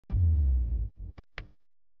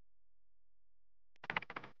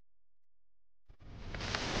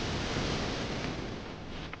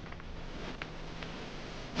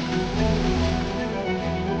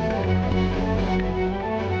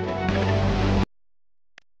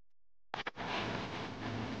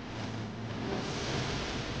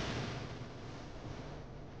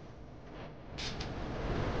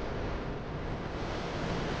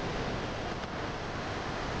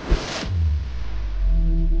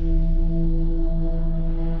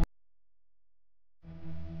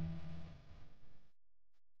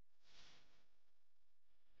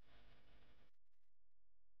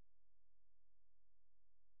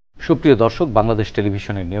সুপ্রিয় দর্শক, বাংলাদেশ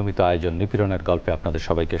টেলিভিশনের নিয়মিত আয়োজন নিপিরনের গল্পে আপনাদের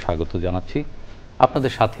সবাইকে স্বাগত জানাচ্ছি।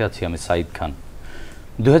 আপনাদের সাথে আছি আমি সাইদ খান।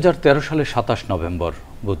 2013 সালের 27 নভেম্বর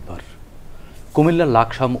বুধবার কুমিল্লার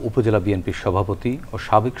লাকসাম উপজেলা বিএনপির সভাপতি ও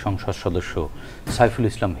সাবেক সংসদ সদস্য সাইফুল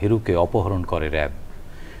ইসলাম হিরুকে অপহরণ করে র্যাব।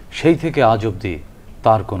 সেই থেকে আজ অবধি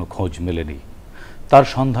তার কোনো খোঁজ মেলেনি। তার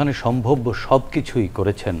সন্ধানে সম্ভাব্য সব কিছুই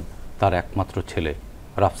করেছেন তার একমাত্র ছেলে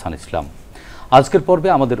রাফসান ইসলাম। আজকের পর্বে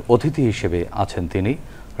আমাদের অতিথি হিসেবে আছেন তিনি।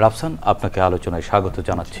 রাফসান, আপনাকে আলোচনায় স্বাগত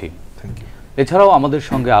জানাচ্ছি। এছাড়াও আমাদের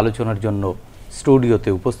সঙ্গে আলোচনার জন্য স্টুডিওতে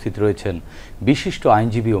উপস্থিত রয়েছেন বিশিষ্ট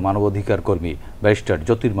আইনজীবী ও মানবাধিকার কর্মী ব্যারিস্টার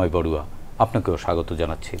জ্যোতির্ময় বড়ুয়া। আপনাকেও স্বাগত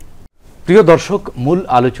জানাচ্ছি। প্রিয় দর্শক, মূল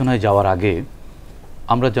আলোচনায় যাওয়ার আগে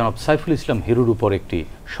আমরা জনাব সাইফুল ইসলাম হিরুর উপর একটি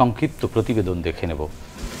সংক্ষিপ্ত প্রতিবেদন দেখে নেব।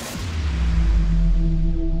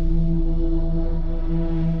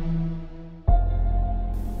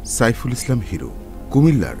 সাইফুল ইসলাম হিরু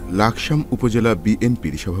কুমিল্লার লাকসাম উপজেলা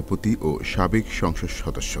বিএনপির সভাপতি ও সাবেক সংসদ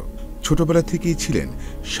সদস্য। ছোটবেলা থেকেই ছিলেন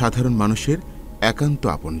সাধারণ মানুষের একান্ত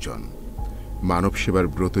আপনজন। মানব সেবার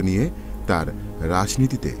ব্রত নিয়ে তার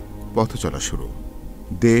রাজনীতিতে পথ চলা শুরু।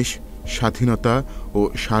 দেশ স্বাধীনতা ও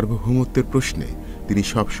সার্বভৌমত্বের প্রশ্নে তিনি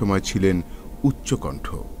সবসময় ছিলেন উচ্চকণ্ঠ,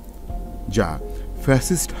 যা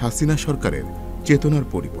ফ্যাসিস্ট হাসিনা সরকারের চেতনার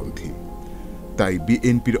পরিপন্থী। তাই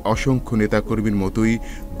বিএনপির অসংখ্য নেতাকর্মীর মতোই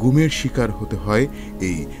গুমের শিকার হতে হয়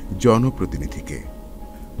এই জনপ্রতিনিধিকে।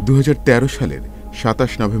 2013 সালের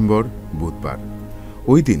 27 নভেম্বর বুধবার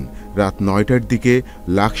ওই দিন রাত 9টার দিকে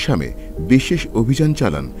লাকসামে বিশেষ অভিযান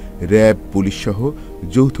চালান র্যাব, পুলিশসহ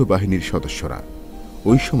যৌথ বাহিনীর সদস্যরা।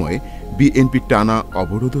 ওই সময় বিএনপির টানা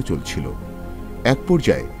অবরোধও চলছিল। এক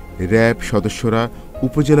পর্যায়ে র্যাব সদস্যরা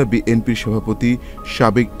উপজেলা বিএনপির সভাপতি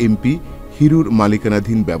সাবেক এমপি হিরুর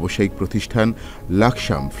মালিকানাধীন ব্যবসায়িক প্রতিষ্ঠান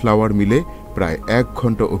লাকসাম ফ্লাওয়ার মিলে প্রায় 1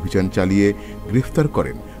 ঘণ্টা অভিযান চালিয়ে গ্রেফতার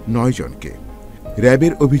করেন 9 জনকে।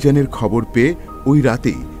 র্যাবের অভিযানের খবর পেয়ে ওই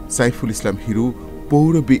রাতেই সাইফুল ইসলাম হিরু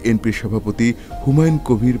পৌর বিএনপির সভাপতি হুমায়ুন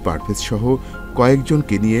কবির পারভেজ সহ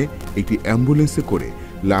কয়েকজনকে নিয়ে একটি অ্যাম্বুলেন্সে করে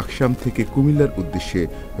লাকসাম থেকে কুমিল্লার উদ্দেশ্যে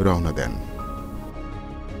রওনা দেন।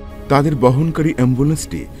 তাদের বহনকারী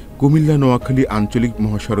অ্যাম্বুলেন্সটি কুমিল্লা নোয়াখালী আঞ্চলিক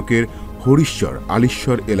মহাসড়কের হরিশ্বর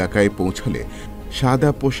আলিশ্বর এলাকায় পৌঁছালে সাদা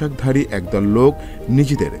পোশাকধারী একদল লোক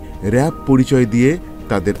নিজেদের র্যাব পরিচয় দিয়ে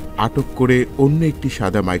তাদের আটক করে অন্য একটি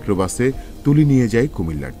সাদা মাইক্রোবাসে তুলে নিয়ে যায়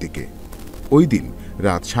কুমিল্লার দিকে। ওই দিন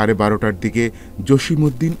রাত 12:30টার দিকে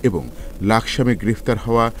জসিমউদ্দিন এবং লাকসামে গ্রেফতার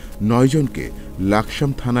হওয়া 9 জনকে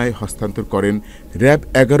লাকসাম থানায় হস্তান্তর করেন র্যাব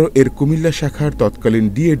 11 এর কুমিল্লা শাখার তৎকালীন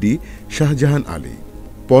ডিএডি শাহজাহান আলী।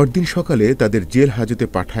 পরদিন সকালে তাদের জেল হাজতে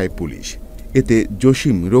পাঠায় পুলিশ। এতে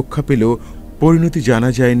জসিম রক্ষা পেলেও পরিণতি জানা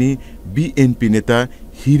যায়নি বিএনপি নেতা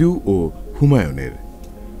হিরু ও হুমায়ুনের।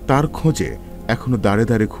 তার খোঁজে এখনো দাঁড়ে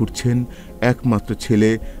দাঁড়ে ঘুরছেন একমাত্র ছেলে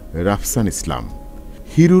রাফসান ইসলাম।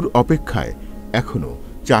 হিরুর অপেক্ষায় এখনো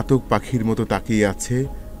চাতক পাখির মতো তাকিয়ে আছে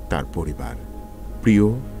তার পরিবার। প্রিয়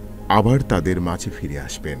আবার তাদের মাঝে ফিরে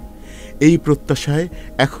আসবেন, এই প্রত্যাশায়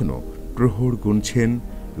এখনো প্রহর গুনছেন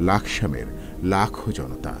লাকসামের লাখো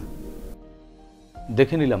জনতা।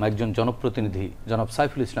 দেখে নিলাম একজন জনপ্রতিনিধি জনাব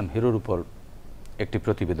সাইফুল ইসলাম হিরুর উপর একটি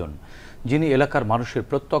প্রতিবেদন, যিনি এলাকার মানুষের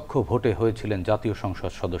প্রত্যক্ষ ভোটে হয়েছিলেন জাতীয়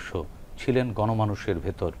সংসদ সদস্য, ছিলেন গণমানুষের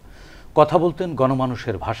ভেতর, কথা বলতেন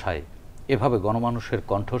গণমানুষের ভাষায়। এভাবে গণমানুষের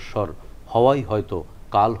কণ্ঠস্বর হওয়াই হয়তো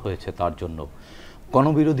কাল হয়েছে তার জন্য।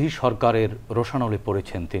 গণবিরোধী সরকারের রোষানলে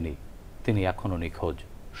পড়েছেন তিনি এখনও নিখোঁজ।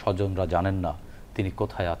 স্বজনরা জানেন না তিনি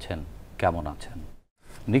কোথায় আছেন, কেমন আছেন।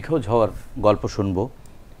 নিখোঁজ হওয়ার গল্প শুনব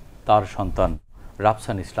তার সন্তান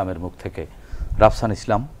রাফসান ইসলামের মুখ থেকে। রাফসান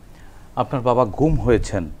ইসলাম, আপনার বাবা গুম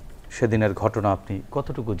হয়েছেন, সেদিনের ঘটনা আপনি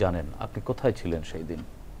কতটুকু জানেন? আপনি কোথায় ছিলেন সেই দিন?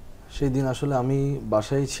 সেই দিন আসলে আমি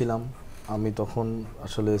বাসায় ছিলাম। আমি তখন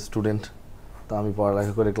আসলে স্টুডেন্ট, তা আমি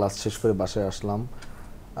পড়ালেখা করে ক্লাস শেষ করে বাসায় আসলাম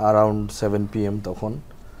অ্যারাউন্ড 7 PM তখন।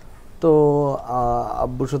 তো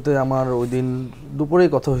আব্বুর সাথে আমার ওই দিন দুপুরেই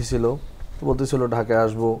কথা হয়েছিল। বলতেছিল ঢাকায়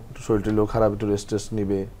আসবো, একটু শরীর টরিল খারাপ, একটু রেস্ট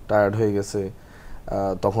নিবে, টায়ার্ড হয়ে গেছে।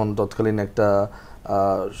 তখন তৎকালীন একটা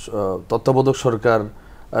তত্ত্বাবধায়ক সরকার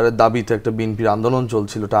দাবিতে একটা বিএনপির আন্দোলন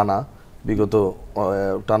চলছিল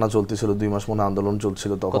টানা চলতেছিল 2 মাস মনে আন্দোলন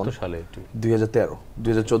চলছিল তখন। 2013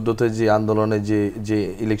 2014-তে যে আন্দোলনে যে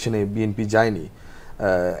ইলেকশনে বিএনপি যায়নি,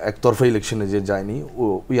 একতরফা ইলেকশনে যে যায়নি,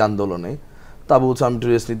 ওই আন্দোলনে তা বলছে আমি একটু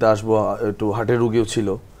রেস্ট নিতে আসবো, একটু হার্টের রোগীও ছিল,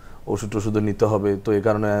 ওষুধ টষুধ নিতে হবে। তো এই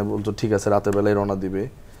কারণে বলতো ঠিক আছে, রাতের বেলায় রওনা দিবে।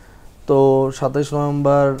 তো 27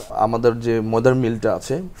 নভেম্বর আমাদের যে মদার মিলটা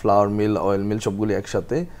আছে, ফ্লাওয়ার মিল, অয়েল মিল, সবগুলি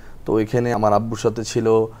একসাথে। তো ওইখানে আমার আব্বুর সাথে ছিল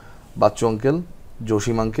বাচ্চু আঙ্কেল,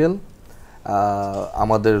 জসিম আঙ্কেল,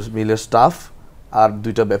 আমাদের মিলের স্টাফ আর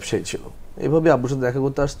 2টা ব্যবসায়ী ছিল। এইভাবে আব্বুর সাথে দেখা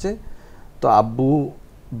করতে আসছে। তো আব্বু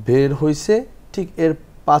বের হয়েছে, ঠিক এর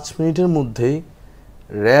 5 মিনিটের মধ্যেই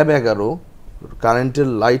র্যাব 11 কারেন্টের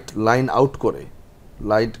লাইন আউট করে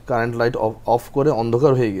কারেন্ট লাইট অফ করে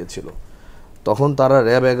অন্ধকার হয়ে গিয়েছিল। তখন তারা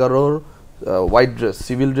র্যাব 11-র হোয়াইট ড্রেস,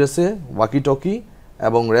 সিভিল ড্রেসে, ওয়াকি টকি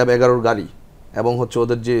এবং র্যাব 11-র গাড়ি এবং হচ্ছে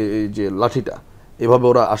ওদের যে লাঠিটা, এভাবে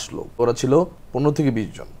ওরা আসলো। ওরা ছিল 15 থেকে 20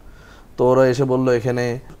 জন। তো ওরা এসে বলল এখানে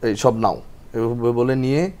এই সব নাও, এভাবে বলে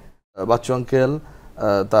নিয়ে বাচ্চু আঙ্কেল,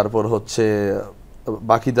 তারপর হচ্ছে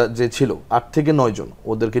বাকি যে ছিল 8 থেকে 9 জন,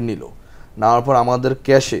 ওদেরকে নিল। নেওয়ার পর আমাদের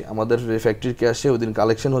ক্যাশে, আমাদের ফ্যাক্টরির ক্যাশে ওই দিন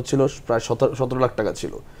কালেকশন হচ্ছিল প্রায় 17 লাখ টাকা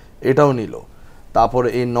ছিল, এটাও নিল। তারপর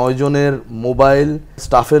এই 9 জনের মোবাইল,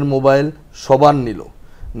 স্টাফের মোবাইল সবার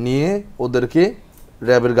নিয়ে ওদেরকে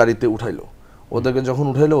র্যাবের গাড়িতে উঠাইলো। ওদেরকে যখন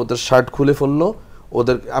উঠাইলো, ওদের শার্ট খুলে ফেললো,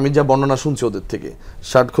 ওদের আমি যা বর্ণনা শুনছি ওদের থেকে,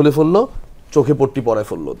 শার্ট খুলে ফেললো, চোখে পট্টি পরায়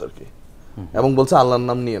ফেললো ওদেরকে এবং বলছে আল্লাহর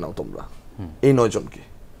নাম নিয়ে নাও তোমরা, এই 9 জনকে।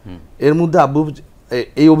 এর মধ্যে আব্বু,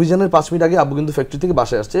 এই অভিযানের 5 মিনিট আগে আব্বু কিন্তু ফ্যাক্টরি থেকে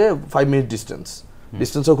বাসায় আসছে, 5 মিনিট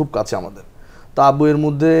ডিস্টেন্সও খুব কাছে আমাদের। তো আব্বু এর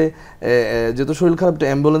মধ্যে যেহেতু শরীর খারাপ,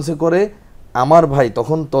 অ্যাম্বুলেন্সে করে আমার ভাই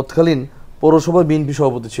তখন তৎকালীন পৌরসভা বিএনপি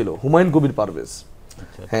সভাপতি ছিল হুমায়ুন কবির পারভেজ,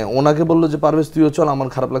 হ্যাঁ, ওনাকে বললো যে পারভেজ তুইও চল, আমার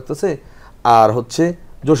খারাপ লাগতেছে, আর হচ্ছে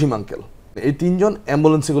জসিম আঙ্কেল, এই 3 জন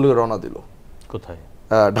অ্যাম্বুলেন্সে গুলো রওনা দিল। কোথায়?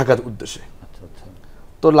 ঢাকার উদ্দেশ্যে।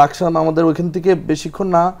 তো লাকসাম আমাদের ওইখান থেকে বেশিক্ষণ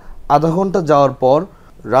না, আধা ঘন্টা যাওয়ার পর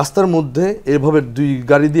রাস্তার মধ্যে এভাবে 2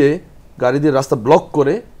 গাড়ি দিয়ে রাস্তা ব্লক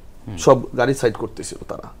করে সব গাড়ি সাইড করতেছিল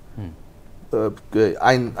তারা,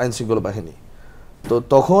 আইন শৃঙ্খলা বাহিনী। তো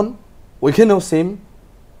তখন ওইখানেও সেম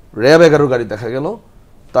র্যাব 11 গাড়ি দেখা গেল,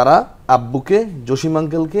 তারা আব্বুকে, জসিম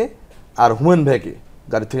আঙ্কেলকে আর হুমায়ুন ভাইকে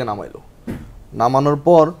গাড়ি থেকে নামানোর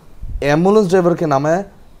পর অ্যাম্বুলেন্স ড্রাইভারকে নামায়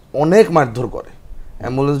অনেক মারধর করে।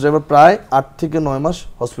 অ্যাম্বুলেন্স ড্রাইভার প্রায় 8 থেকে 9 মাস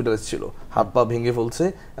হসপিটালাইজ ছিল, হাত পা ভেঙে ফেলছে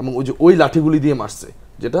এবং ওই লাঠিগুলি দিয়ে মারছে,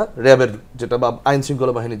 যেটা র্যাবের, যেটা বা আইন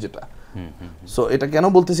শৃঙ্খলা বাহিনীর যেটা। সো এটা কেন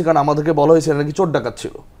বলতেছি, কারণ আমাদেরকে বলা হয়েছে নাকি চোর ডাকাত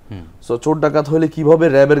ছিল। সো চোর ডাকাত হলে কিভাবে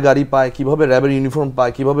র্যাবের গাড়ি পায়, কিভাবে র্যাবের ইউনিফর্ম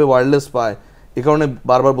পায়, কিভাবে ওয়্যারলেস পায়, এই কারণে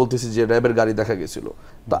বারবার বলতেছি যে র্যাবের গাড়ি দেখা গেছিল।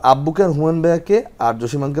 তো আব্বুকে আর হুমায়ুন ভাইয়াকে আর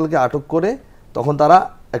জসিম আঙ্কেলকে আটক করে তখন তারা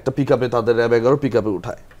একটা পিকআপে, তাদের র্যাব 11 পিকআপে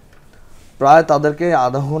উঠায়। প্রায় তাদেরকে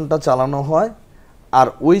আধা ঘন্টা চালানো হয়। আর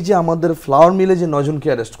ওই যে আমাদের ফ্লাওয়ার মিলে যে 9 জনকে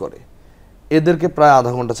অ্যারেস্ট করে, এদেরকে প্রায়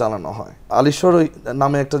আধা ঘন্টা চালানো হয়। আলিশ্বর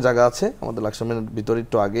নামে একটা জায়গা আছে আমাদের লাকসামের ভিতরে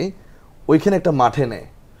একটু আগেই, ওইখানে একটা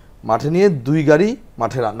মাঠে নিয়ে 2 গাড়ি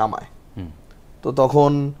মাঠে নামায়। তো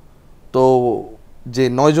তখন তো যে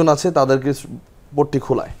 9 জন আছে তাদেরকে পট্টি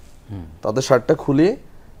খোলায়, তাদের শার্টটা খুলে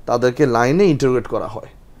তাদেরকে লাইনে ইন্টারোগেট করা হয়,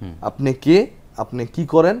 আপনি কে, আপনি কি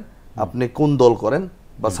করেন, আপনি কোন দল করেন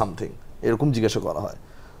বা সামথিং এরকম জিজ্ঞাসা করা হয়।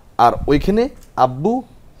 আর ওইখানে আব্বু,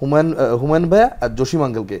 হুমায়ুন ভাইয়া আর জসিম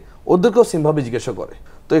আঙ্কেলকে ওদেরকেও সেমভাবে জিজ্ঞাসা করে।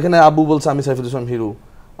 তো এখানে আব্বু বলছে আমি সাইফুল ইসলাম হিরু,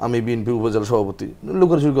 আমি বিএনপি উপজেলা সভাপতি।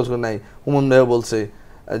 লোকের নাই, হুমায়ুন ভাইয়া বলছে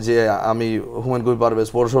যে আমি হুমায়ুন কবির পারভেজ,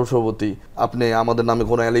 পৌরসভা সভাপতি, আপনি আমাদের নামে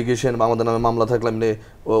কোনো অ্যালিগেশন বা আমাদের নামে মামলা থাকলে আপনি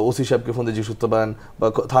ওসি সাহেবকে ফোন দিয়ে জিজ্ঞেস করতে পারেন বা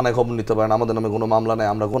থানায় খবর নিতে পারেন, আমাদের নামে কোনো মামলা নাই,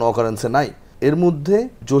 আমরা কোনো অকারেন্সে নাই। এর মধ্যে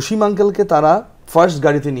জসিম আঙ্কেলকে তারা ফার্স্ট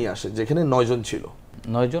গাড়িতে নিয়ে আসে, যেখানে 9 জন ছিল,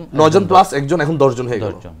 9 জন প্লাস একজন, এখন 10 জন হয়ে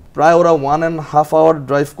গেল। প্রায় ওরা 1.5 আওয়ার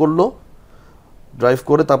ড্রাইভ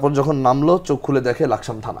করে তারপর যখন নামলো, চোখ খুলে দেখে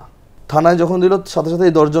লাকসাম থানায় যখন দিল, সাথে সাথে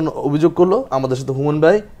এই 10 জন অভিযোগ করলো আমাদের সাথে হুমায়ুন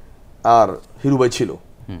ভাই আর হিরু ভাই ছিল,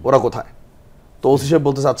 ওরা কোথায়? তো ওসি সাহেব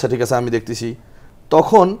বলতেছে আচ্ছা ঠিক আছে আমি দেখতেছি।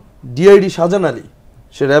 তখন ডিআইডি শাহজাহান আলী,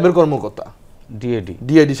 সে র্যাবের কর্মকর্তা,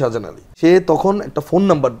 ডিআইডি শাহজাহান আলী, সে তখন একটা ফোন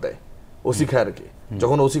নাম্বার দেয় ওসি খায়ারকে।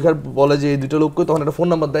 যখন ওসি খায়ার বলে যে এই 2টা লোককে, তখন একটা ফোন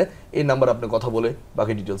নাম্বার দেয়, এই নাম্বার আপনি কথা বলে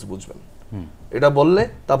বাকি ডিটেলস বুঝবেন। এটা বললে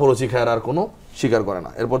তারপর ওসি খায়ার আর কোনো স্বীকার করে না।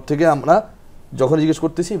 এরপর থেকে আমরা যখন জিজ্ঞেস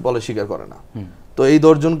করতেছি বলে স্বীকার করে না। তো এই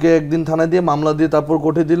 10 জনকে একদিন থানায় দিয়ে মামলা দিয়ে তারপর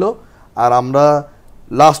কোর্টে দিল। আর আমরা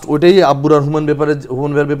লাস্ট ওইটাই আব্বুর আর হুমায়ুন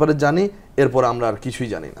ভাইয়ের ব্যাপারে জানি, এরপর আমরা আর কিছুই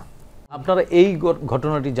জানি না। আপনারা এই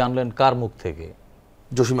ঘটনাটি জানলেন কার মুখ থেকে?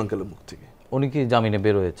 জসিম আঙ্কেলের মুখ থেকে। উনি কি জামিনে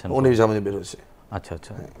বের হয়েছেন? উনি জামিনে বের হয়েছে। আচ্ছা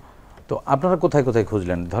আচ্ছা। তো আপনারা কোথায় কোথায়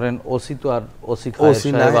খুঁজলেন? ধরেন ওসি তো আর ওসি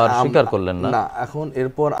সাহেব আর স্বীকার করলেন না। না, এখন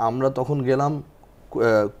এরপর আমরা তখন গেলাম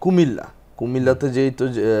কুমিল্লাতে, যেই তো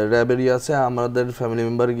র্যাবের আছে, আমাদের ফ্যামিলি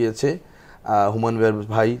মেম্বার গিয়েছে, হুমায়ুন ভাইয়ের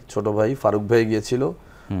ভাই, ছোট ভাই ফারুক ভাই গিয়েছিল।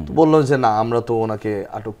 তো বললো যে না আমরা তো ওনাকে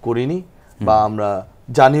আটক করিনি বা আমরা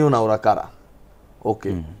জানিও না ওরা কারা।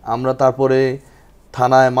 ওকে, আমরা তারপরে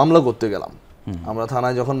থানায় মামলা করতে গেলাম। আমরা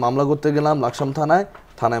থানায় যখন মামলা করতে গেলাম, লাকসাম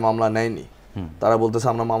থানায় মামলা নেয়নি। তারা বলতেছে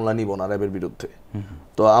আমরা মামলা নিব না র্যাবের বিরুদ্ধে।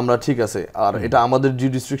 তো আমরা ঠিক আছে, আর এটা আমাদের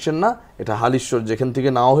জুডিস্ট্রিকশন না, এটা হালিশ্বর যেখান থেকে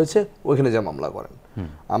নেওয়া হয়েছে ওইখানে যে মামলা করেন।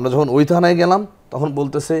 আমরা যখন ওই থানায় গেলাম তখন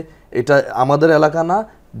বলতেছে এটা আমাদের এলাকা না,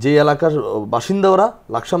 যে এলাকার বাসিন্দা ওরা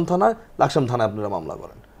লাকসাম থানায় আপনারা মামলা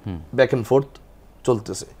করেন। ব্যাক অ্যান্ড ফোর্থ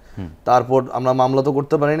চলতেছে। তারপর আমরা মামলা তো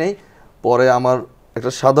করতে পারি নাই, পরে আমার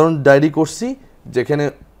একটা সাধারণ ডায়েরি করছি যেখানে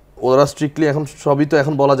ওরা স্ট্রিক্টলি এখন সবই তো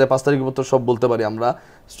এখন বলা যায় 5 তারিখের পর সব বলতে পারি, আমরা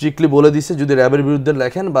স্ট্রিক্টলি বলে দিছি যদি র্যাবের বিরুদ্ধে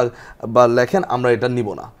লেখেন বা লেখেন আমরা এটা নিব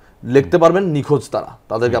না, লিখতে পারবেন নিখোঁজ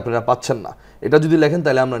তাদেরকে আপনারা পাচ্ছেন না, এটা যদি লেখেন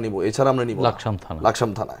তাহলে আমরা নিব, এছাড়া আমরা নিব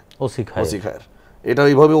লাকসাম থানায় ওসি খায়ের। এটা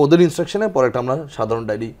এইভাবে ওদের ইনস্ট্রাকশনে পরে একটা আমরা সাধারণ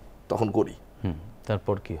ডায়েরি তখন করি।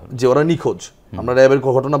 তারপর কি হলো যে ওরা নিখোঁজ, আমরা র্যাবের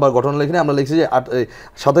ঘটনা লিখিনি, আমরা লিখছি যে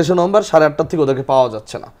 27 নভেম্বর 8:30 থেকে ওদেরকে পাওয়া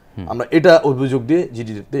যাচ্ছে না, আমরা এটা অভিযোগ দিয়ে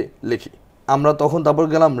জিডিতে লিখি। আমরা তখন তারপর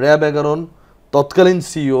গেলাম র্যাব 11 তৎকালীন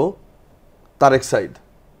সিইও তারেক সাইদ,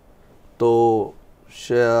 তো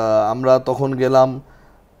আমরা তখন গেলাম,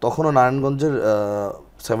 তখনও নারায়ণগঞ্জের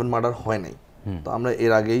 7 মার্ডার হয় নাই, তো আমরা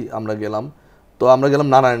এর আগেই আমরা গেলাম, তো আমরা গেলাম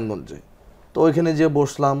নারায়ণগঞ্জে, তো ওইখানে যে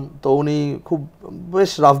বসলাম, তো উনি খুব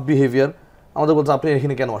বেশ রাফ বিহেভিয়ার, আমাদের বলছে আপনি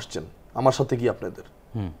এখানে কেন আসছেন, আমার সাথে কি আপনাদের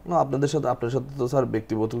না, আপনার সাথে তো স্যার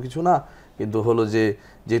ব্যক্তিগত কিছু না, কিন্তু হলো যে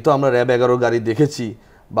যেহেতু আমরা র্যাব 11 গাড়ি দেখেছি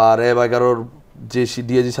বা র্যাব 11 যে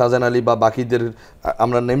ডিআইজি শাহজাহান আলী বা বাকিদের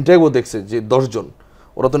আমরা নেম ট্যাগও দেখছে যে 10 জন,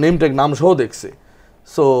 ওরা তো নেম ট্যাগ নাম সহ দেখছে,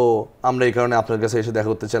 সো আমরা এই কারণে আপনার কাছে এসে দেখা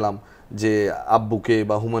করতে চাইলাম যে আব্বুকে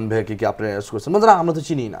বা হুমান ভাইকে কি আপনারা অ্যারেস্ট করছেন, মানে আমরা তো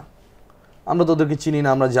চিনি না, আমরা তো ওদেরকে চিনি না,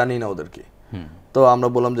 আমরা জানি না ওদেরকে, তো আমরা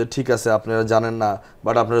বললাম যে ঠিক আছে আপনারা জানেন না,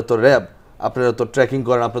 বাট আপনারা তো র্যাব, আপনারা তো ট্র্যাকিং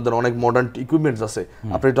করেন, আপনাদের অনেক মডার্ন ইকুইপমেন্টস আছে,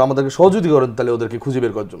 আপনি একটু আমাদেরকে সহযোগিতা করেন তাহলে ওদেরকে খুঁজে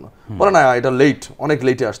বের করার জন্য। বলে না এটা লেট, অনেক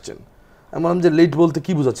লেটে আসছেন। আমি বললাম যে লেট বলতে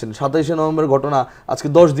কি বুঝাচ্ছেন, 27 নভেম্বরের ঘটনা আজকে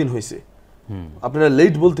 10 দিন হয়েছে, আপনারা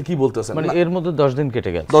লেট বলতে কি বলতেছেন, মানে এর মধ্যে 10 দিন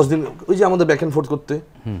কেটে গেছে, 10 দিন ওই যে আমাদের ব্যাক এন্ড ফোর্থ করতে,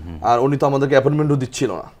 আর উনি তো আমাদেরকে অ্যাপয়েন্টমেন্টও দিচ্ছিল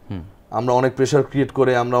না, আমরা অনেক প্রেশার ক্রিয়েট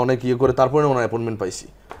করে, আমরা অনেক ইয়ে করে তারপরে ওনার অ্যাপয়েন্টমেন্ট পাইছি।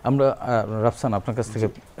 আমরা রাফসান আপনার কাছ থেকে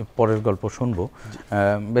পরের গল্প শুনবো।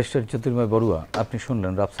 ব্যারিস্টার জ্যোতির্ময় বড়ুয়া, আপনি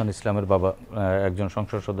শুনলেন রাফসান ইসলামের বাবা একজন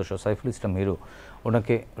সংসদ সদস্য সাইফুল ইসলাম হিরো,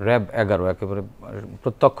 ওনাকে র্যাব 11 একেবারে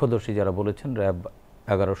প্রত্যক্ষদর্শী যারা বলেছেন র্যাব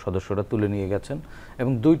 11 সদস্যরা তুলে নিয়ে গেছেন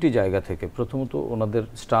এবং 2টি জায়গা থেকে, প্রথমত ওনাদের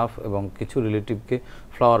স্টাফ এবং কিছু রিলেটিভকে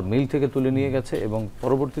ফ্লাওয়ার মিল থেকে তুলে নিয়ে গেছে এবং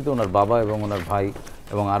পরবর্তীতে ওনার বাবা এবং ওনার ভাই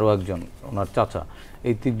এবং আরও একজন ওনার চাচা,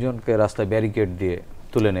 এই 3 জনকে রাস্তায় ব্যারিকেড দিয়ে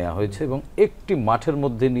তুলে নেওয়া হয়েছে এবং একটি মাঠের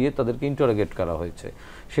মধ্যে নিয়ে তাদেরকে ইন্টারোগেট করা হয়েছে।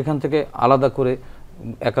 সেখান থেকে আলাদা করে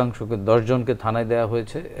একাংশকে 10 জনকে থানায় দেওয়া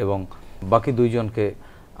হয়েছে এবং বাকি 2 জনকে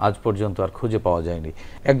আজ পর্যন্ত আর খুঁজে পাওয়া যায়নি।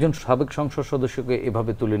 একজন সাবেক সংসদ সদস্যকে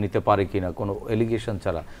এভাবে তুলে নিতে পারে কিনা কোনো এলিগেশন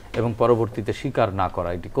ছাড়া এবং পরবর্তীতে স্বীকার না করা,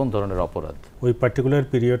 এটি কোন ধরনের অপরাধ? ওই পার্টিকুলার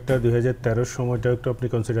পিরিয়ডটা 2013 সময়টা একটু আপনি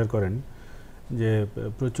কনসিডার করেন যে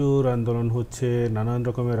প্রচুর আন্দোলন হচ্ছে, নানান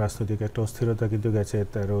রকমের রাজনৈতিক একটা অস্থিরতা কিন্তু গেছে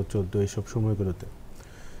 13-14 এইসব সময়গুলোতে।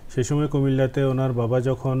 সেই সময় কুমিল্লাতে ওনার বাবা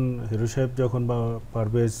যখন, হিরো সাহেব যখন বা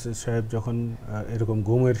পারভেজ সাহেব যখন এরকম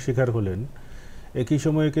গুমের শিকার হলেন, একই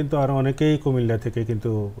সময়ে কিন্তু আরও অনেকেই কুমিল্লা থেকে কিন্তু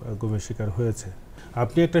গুমের শিকার হয়েছে।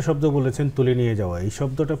 আপনি একটা শব্দ বলেছেন তুলে নিয়ে যাওয়া, এই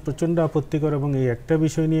শব্দটা প্রচণ্ড আপত্তিকর এবং এই একটা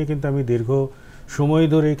বিষয় নিয়ে কিন্তু আমি দীর্ঘ সময়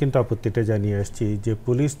ধরেই কিন্তু আপত্তিটা জানিয়ে আসছি যে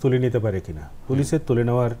পুলিশ তুলে নিতে পারে কিনা। পুলিশের তুলে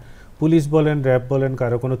নেওয়ার, পুলিশ বলেন র্যাব বলেন,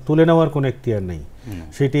 কারো কোনো তুলে নেওয়ার কোনো এখতিয়ার নেই।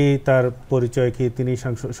 সেটি তার পরিচয় কি তিনি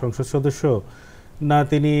সংসদ সদস্য না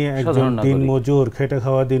তিনি একজন দিনমজুর, খেটে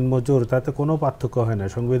খাওয়া দিনমজুর, তাতে কোনো পার্থক্য হয় না।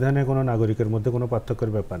 সংবিধানে কোনো নাগরিকের মধ্যে কোনো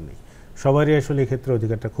পার্থক্যের ব্যাপার নেই, সবারই আসলে এক্ষেত্রে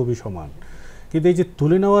অধিকারটা খুবই সমান। কিন্তু এই যে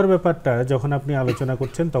তুলে নেওয়ার ব্যাপারটা যখন আপনি আলোচনা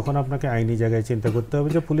করছেন তখন আপনাকে আইনি জায়গায় চিন্তা করতে হবে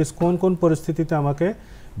যে পুলিশ কোন কোন পরিস্থিতিতে আমাকে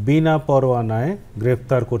বিনা পরোয়ানায়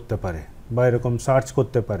গ্রেফতার করতে পারে বা এরকম সার্চ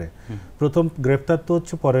করতে পারে। প্রথম গ্রেফতার তো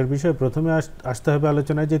হচ্ছে পরের বিষয়, প্রথমে আসতে হবে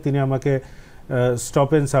আলোচনায় যে তিনি আমাকে স্টপ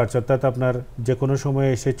অ্যান্ড সার্চ, অর্থাৎ আপনার যে কোনো সময়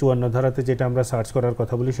এসে 54 ধারাতে যেটা আমরা সার্চ করার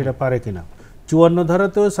কথা বলি সেটা পারে কিনা। 54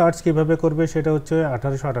 ধারাতেও সার্চ কীভাবে করবে সেটা হচ্ছে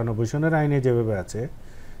 1898 সনের আইনে যেভাবে আছে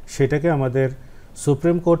সেটাকে আমাদের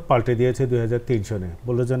সুপ্রিম কোর্ট পাল্টে দিয়েছে 2003 সনে,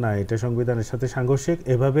 বললো যে না এটা সংবিধানের সাথে সাংঘর্ষিক,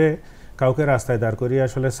 এভাবে কাউকে রাস্তায় দাঁড় করিয়ে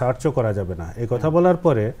আসলে সার্চও করা যাবে না। এই কথা বলার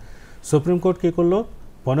পরে সুপ্রিম কোর্ট কী করলো,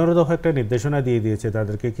 15 দফা একটা নির্দেশনা দিয়ে দিয়েছে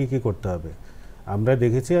তাদেরকে কি কি করতে হবে। আমরা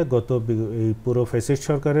দেখেছি গত এই পুরো ফ্যাসিস্ট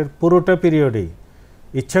সরকারের পুরোটা পিরিয়ডেই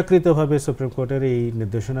ইচ্ছাকৃতভাবে সুপ্রিম কোর্টের এই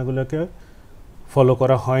নির্দেশনাগুলোকে ফলো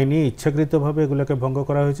করা হয়নি, ইচ্ছাকৃতভাবে এগুলোকে ভঙ্গ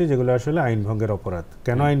করা হয়েছে, যেগুলো আসলে আইন ভঙ্গের অপরাধ।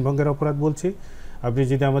 কেন আইন ভঙ্গের অপরাধ বলছি, আপনি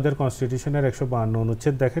যদি আমাদের কনস্টিটিউশনের 152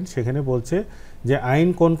 অনুচ্ছেদ দেখেন সেখানে বলছে যে আইন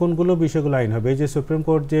কোন কোনগুলো বিষয়গুলো আইন হবে। এই যে সুপ্রিম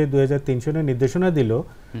কোর্ট যে 2003 সনে নির্দেশনা দিল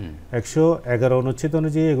 111 অনুচ্ছেদ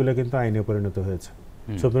অনুযায়ী এগুলো কিন্তু আইনে পরিণত হয়েছে।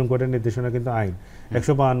 সুপ্রিম কোর্টের নির্দেশনা কিন্তু আইন।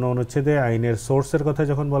 152 অনুচ্ছেদে আইনের সোর্সের কথা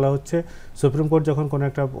যখন বলা হচ্ছে, সুপ্রিম কোর্ট যখন কোনো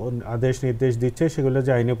একটা আদেশ নির্দেশ দিচ্ছে সেগুলো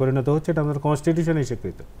যে আইনে পরিণত হচ্ছে এটা আমাদের কনস্টিটিউশনে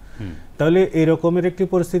স্বীকৃত। তাহলে এই রকমের একটি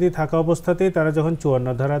পরিস্থিতি থাকা অবস্থাতেই তারা যখন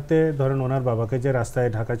 54 ধারাতে ধরেন ওনার বাবাকে যে রাস্তায়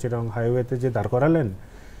ঢাকা চিটাগং হাইওয়েতে যে দাঁড় করালেন,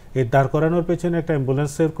 এই দাঁড় করানোর পেছনে একটা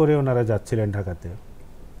অ্যাম্বুলেন্সের করে ওনারা যাচ্ছিলেন ঢাকাতে,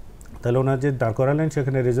 তাহলে ওনার যে দাঁড় করালেন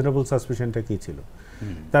সেখানে রিজনেবল সাসপিশনটা কী ছিল?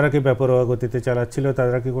 তারা কি বেপরোয়া গতিতে চালাচ্ছিল,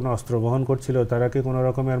 তারা কি কোনো অস্ত্র বহন করছিল, তারা কি কোনো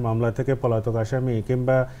রকমের মামলা থেকে পলাতক আসামি,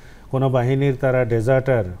 কিংবা কোনো বাহিনীর তারা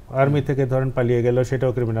ডেজার্টার, আর্মি থেকে ধরেন পালিয়ে গেল,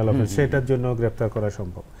 সেটাও ক্রিমিনাল অফেন্স, সেটার জন্য গ্রেপ্তার করা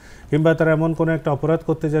সম্ভব, কিংবা তারা এমন কোনো একটা অপরাধ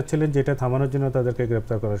করতে যাচ্ছিলেন যেটা থামানোর জন্য তাদেরকে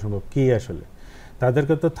গ্রেপ্তার করা সম্ভব। কি আসলে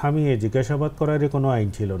তাদেরকে তো থামিয়ে জিজ্ঞাসাবাদ করারই কোনো আইন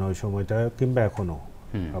ছিল না ওই সময়টা, কিংবা এখনও।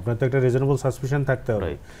 আপনার তো একটা রিজনেবল সাসপিশন থাকতে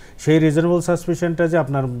হবে। সেই রিজনেবল সাসপিশনটা যে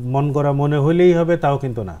আপনার মন গড়া মনে হলেই হবে তাও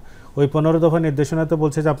কিন্তু না। ওই 15 দফা নির্দেশনাতে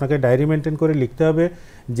বলছে যে আপনাকে ডায়েরি মেনটেন করে লিখতে হবে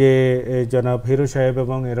যে জনাব হিরো সাহেব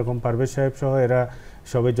এবং এরকম পারভেজ সাহেব সহ এরা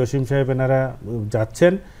সবাই, জসিম সাহেব এনারা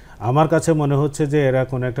যাচ্ছেন, আমার কাছে মনে হচ্ছে যে এরা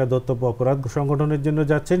কোনো একটা দত্তব্য অপরাধ সংগঠনের জন্য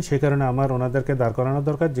যাচ্ছেন, সে কারণে আমার ওনাদেরকে দাঁড় করানো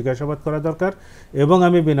দরকার, জিজ্ঞাসাবাদ করা দরকার, এবং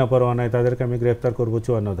আমি বিনা পরোয়ানায় তাদেরকে আমি গ্রেপ্তার করবো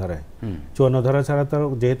 54 ধারায়। 54 ধারা ছাড়া তো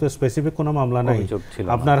যেহেতু স্পেসিফিক কোনো মামলা নাই,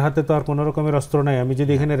 আপনার হাতে তো আর কোনো রকমের অস্ত্র নাই, আমি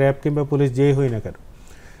যদি এখানে র্যাব কিংবা পুলিশ যেই হই না কেন,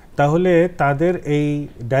 তাহলে তাদের এই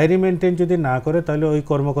ডায়েরি মেনটেন যদি না করে তাহলে ওই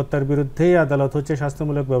কর্মকর্তার বিরুদ্ধেই আদালত হচ্ছে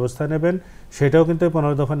শাস্তিমূলক ব্যবস্থা নেবেন। সেটাও কিন্তু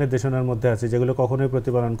 15 দফা নির্দেশনার মধ্যে আছে, যেগুলো কখনোই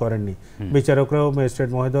প্রতিপালন করেননি বিচারকরাও, ম্যাজিস্ট্রেট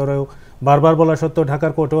মহোদয়রাও। বারবার বলা সত্ত্বেও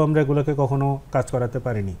ঢাকার কোর্টেও আমরা এগুলোকে কখনো কাজ করাতে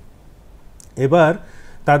পারিনি। এবার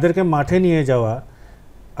তাদেরকে মাঠে নিয়ে যাওয়া,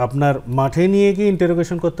 আপনার মাঠে নিয়ে গিয়ে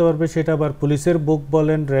ইন্টারোগেশন করতে পারবে, সেটা আবার পুলিশের বুক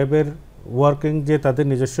বলেন, র্যাবের ওয়ার্কিং যে তাদের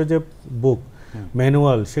নিজস্ব যে বুক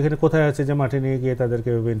ম্যানুয়াল, সেখানে কোথায় আছে যে মাঠে নিয়ে গিয়ে তাদেরকে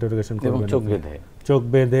ইন্টারোগেশন করবেন চোখ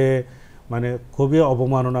বেঁধে, মানে খুবই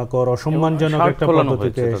অবমাননাকর, অসম্মানজনক একটা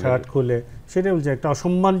পদ্ধতিতে শার্ট খুলে, সেটা বলছে একটা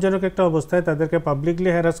অসম্মানজনক একটা অবস্থায় তাদেরকে পাবলিকলি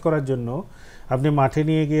হ্যারাস করার জন্য আপনি মাঠে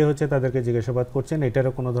নিয়ে গিয়ে হচ্ছে তাদেরকে জিজ্ঞাসাবাদ করছেন।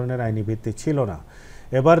 এটারও কোনো ধরনের আইনি ভিত্তি ছিল না।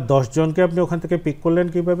 এবার 10 জনকে আপনি ওখান থেকে পিক করলেন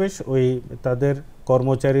কীভাবে? ওই তাদের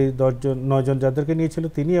কর্মচারী 9 জন যাদেরকে নিয়েছিল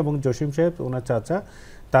তিনি এবং জসিম সাহেব ওনার চাচা,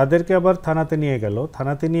 তাদেরকে আবার থানাতে নিয়ে গেল।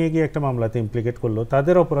 থানাতে নিয়ে গিয়ে একটা মামলাতে ইমপ্লিকেট করলো।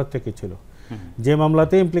 তাদের অপরাধটা কী ছিল? যে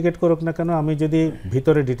মামলাতে ইমপ্লিকেট করুক না কেন, আমি যদি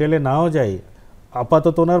ভিতরে ডিটেলে নাও যাই,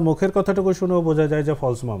 আপাতত ওনার মুখের কথাটুকু শুনেও বোঝা যায় যে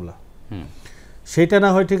ফলস মামলা। সেটা না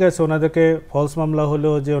হয় ঠিক আছে, ওনাদেরকে ফলস মামলা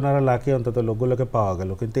হলেও যে ওনারা লাকি অন্তত লোকগুলোকে পাওয়া গেল।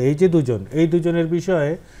 কিন্তু এই যে এই দুজনের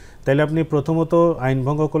বিষয়ে তাহলে আপনি প্রথমত আইন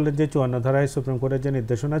ভঙ্গ করলেন, যে 54 ধারায় সুপ্রিম কোর্টের যে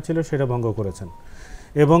নির্দেশনা ছিল সেটা ভঙ্গ করেছেন,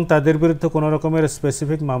 এবং তাদের বিরুদ্ধে কোনো রকমের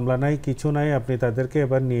স্পেসিফিক মামলা নাই, কিছু নাই। আপনি তাদেরকে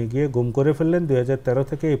এবার নিয়ে গিয়ে গুম করে ফেললেন 2013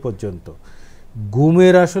 থেকে এই পর্যন্ত।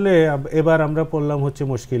 গুমের আসলে এবার আমরা পড়লাম হচ্ছে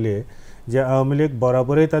মুশকিলে যে আওয়ামী লীগ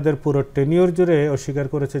বরাবরই তাদের পুরো টেনিওর জুড়ে অস্বীকার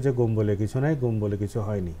করেছে যে গুম বলে কিছু নাই, গুম বলে কিছু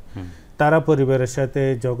হয়নি। তারা পরিবারের সাথে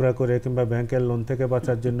ঝগড়া করে কিংবা ব্যাংকের লোন থেকে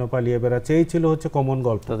বাঁচার জন্য পালিয়ে বেড়াচ্ছে, এই ছিল হচ্ছে কমন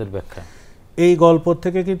গল্প তাদের ব্যাখ্যা। এই গল্প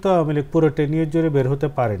থেকে কিন্তু আওয়ামী লীগ পুরো টেনিওর জুড়ে বের হতে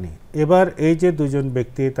পারেনি। এবার এই যে দুজন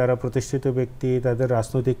ব্যক্তি, তারা প্রতিষ্ঠিত ব্যক্তি, তাদের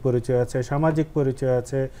রাজনৈতিক পরিচয় আছে, সামাজিক পরিচয়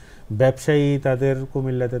আছে, ব্যবসায়ী, তাদের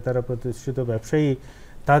কুমিল্লাতে তারা প্রতিষ্ঠিত ব্যবসায়ী,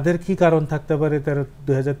 তাদের কি কারণ থাকতে পারে তারা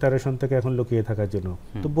 2013 সন থেকে এখন লুকিয়ে থাকার জন্য?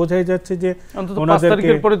 তো বোঝাই যাচ্ছে যে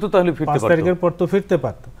 5 তারিখের পর তো ফিরতে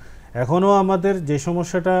পারতো। এখনও আমাদের যে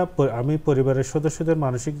সমস্যাটা, আমি পরিবারের সদস্যদের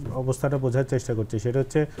মানসিক অবস্থাটা বোঝার চেষ্টা করছি, সেটা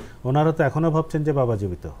হচ্ছে ওনারা তো এখনও ভাবছেন যে বাবা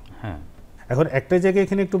জীবিত। এখন একটা জায়গায়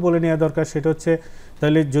এখানে একটু বলে নেওয়া দরকার, সেটা হচ্ছে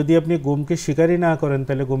তাহলে যদি আপনি গুমকে স্বীকারই না করেন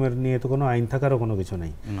তাহলে গুমের নিয়ে তো কোনো আইন থাকারও কোনো কিছু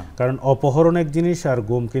নেই। কারণ অপহরণ এক জিনিস আর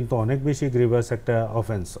গুম কিন্তু অনেক বেশি গ্রিভাস একটা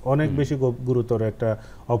অফেন্স, অনেক বেশি গুরুতর একটা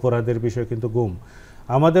অপরাধের বিষয় কিন্তু গুম।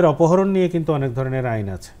 আমাদের অপহরণ নিয়ে কিন্তু অনেক ধরনের আইন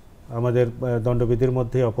আছে, আমাদের দণ্ডবিধির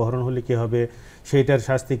মধ্যে অপহরণ হলে কী হবে, সেইটার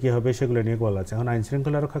শাস্তি কী হবে, সেগুলো নিয়ে বলা আছে। এখন আইন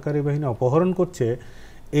শৃঙ্খলা রক্ষাকারী বাহিনী অপহরণ করছে,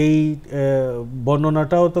 এই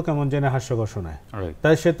বর্ণনাটাও তো কেমন যেন হাস্যকর শোনায়।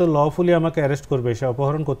 তাই সে তো লফুলি আমাকে অ্যারেস্ট করবে, সে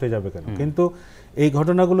অপহরণ করতে যাবে কেন? কিন্তু এই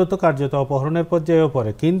ঘটনাগুলো তো কার্যত অপহরণের পর্যায়েও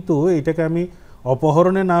পড়ে, কিন্তু এটাকে আমি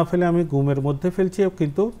অপহরণে না ফেলে আমি গুমের মধ্যে ফেলছি।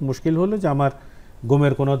 কিন্তু মুশকিল হলো যে আমার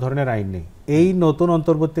গুমের কোনো ধরনের আইন নেই। এই নতুন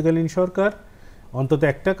অন্তর্বর্তীকালীন সরকার অন্তত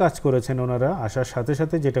একটা কাজ করেছেন ওনারা আসার সাথে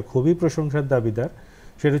সাথে, যেটা খুবই প্রশংসার দাবিদার,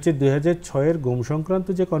 সেটা হচ্ছে 2006-এর গুম সংক্রান্ত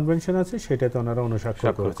যে কনভেনশন আছে সেটাতে ওনারা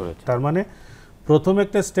অনুস্বাক্ষর করেছে। তার মানে প্রথম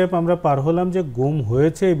একটা স্টেপ আমরা পার হলাম, যে গুম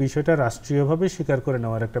হয়েছে এই বিষয়টা রাষ্ট্রীয়ভাবে স্বীকার করে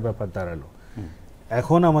নেওয়ার একটা ব্যাপার দাঁড়ালো।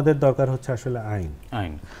 এখন আমাদের দরকার হচ্ছে আসলে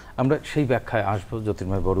আইন। আমরা সেই ব্যাখ্যায় আসবো।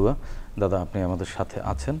 জ্যোতির্ময় বড়ুয়া দাদা, আপনি আমাদের সাথে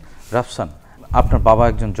আছেন। রাফসান, আপনার বাবা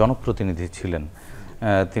একজন জনপ্রতিনিধি ছিলেন,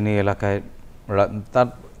 তিনি তার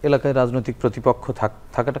এলাকায় রাজনৈতিক প্রতিপক্ষ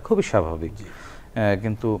থাকাটা খুবই স্বাভাবিক,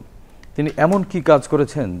 কিন্তু তিনি এমন কি কাজ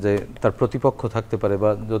করেছেন যে তার প্রতিপক্ষ থাকতে পারে? বা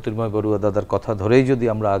জ্যোতির্ময় বড়ুয়া দাদার কথা ধরেই যদি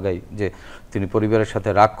আমরা আগাই, যে তিনি পরিবারের সাথে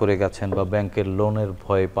রাগ করে গেছেন বা ব্যাংকের লোনের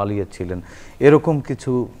ভয়ে পালিয়েছিলেন, এরকম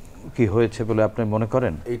কিছু কি হয়েছে বলে আপনি মনে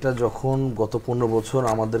করেন? এটা যখন গত 15 বছর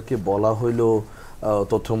আমাদেরকে বলা হইল,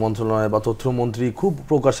 তথ্য মন্ত্রণালয় বা তথ্যমন্ত্রী খুব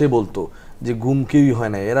প্রকাশে বলতো যে গুম কেউই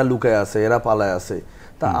হয় না, এরা লুকায় আছে, এরা পালায় আছে।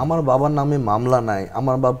 তা আমার বাবার নামে মামলা নাই,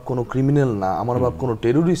 আমার বাপ কোনো ক্রিমিনাল না, আমার বাপ কোনো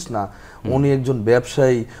টেরোরিস্ট না, উনি একজন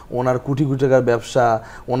ব্যবসায়ী, ওনার কোটি কোটি টাকার ব্যবসা,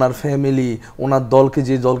 ওনার ফ্যামিলি, ওনার দলকে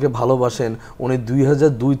যে দলকে ভালোবাসেন, উনি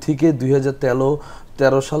 2002 থেকে 2013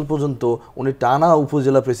 সাল পর্যন্ত উনি টানা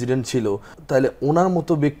উপজেলা প্রেসিডেন্ট ছিল। তাহলে ওনার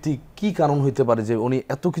মতো ব্যক্তি কি কারণ হইতে পারে যে উনি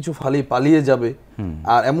এত কিছু পালিয়ে যাবে?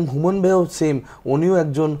 আর এমন হুমান ভাইও সেম, উনিও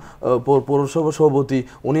একজন পৌরসভা সভাপতি,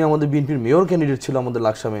 উনি আমাদের বিএনপির মেয়র ক্যান্ডিডেট ছিল আমাদের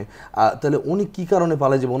লাকসামে। তাহলে উনি কি কারণে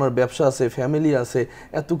পালিয়ে যাবে? ওনার ব্যবসা আছে, ফ্যামিলি আছে,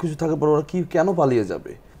 এত কিছু থাকার পর ওরা কি কেন পালিয়ে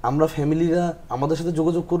যাবে? আমরা ফ্যামিলিরা আমাদের সাথে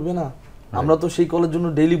যোগাযোগ করবে না? আমরা তো সেই কলের জন্য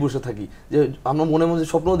ডেইলি বসে থাকি, যে আমরা মনে মনে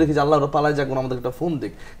স্বপ্নও দেখি যে আল্লাহ ওরা পালায় যাক, আমাদের একটা ফোন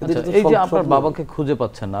দেখ। এই যে আপনার বাবাকে খুঁজে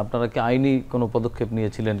পাচ্ছেন না, আপনারা কি আইনি কোনো পদক্ষেপ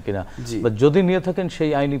নিয়েছিলেন কিনা, বা যদি নিয়ে থাকেন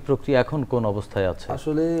সেই আইনি প্রক্রিয়া এখন কোন অবস্থায় আছে?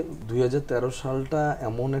 আসলে 2013 সালটা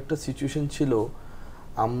এমন একটা সিচুয়েশন ছিল,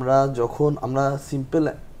 আমরা সিম্পল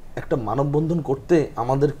একটা মানববন্ধন করতে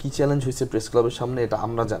আমাদের কি চ্যালেঞ্জ হয়েছে প্রেস ক্লাবের সামনে এটা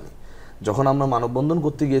আমরা জানি। যখন আমরা মানববন্ধন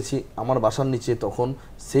করতে গিয়েছি আমার বাসার নিচে তখন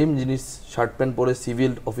সেম জিনিস শার্ট প্যান্ট পরে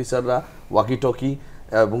সিভিল অফিসাররা, ওয়াকি টকি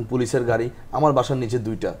এবং পুলিশের গাড়ি আমার বাসার নিচে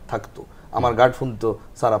 2টা থাকতো। আমার গার্ড ফোন দিত,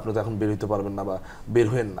 স্যার আপনি তো এখন বের হইতে পারবেন না বা বের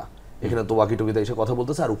হইেন না, এখানে তো ওয়াকি টকিতে এসে কথা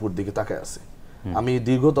বলতেছে আর উপর দিকে তাকায় আছে। আমি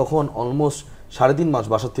দীর্ঘ তখন অলমোস্ট 3.5 মাস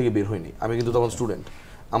বাসার থেকে বের হইনি। আমি কিন্তু তখন স্টুডেন্ট,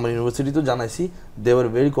 আমার ইউনিভার্সিটিতেও জানাইছি, দে ওয়ার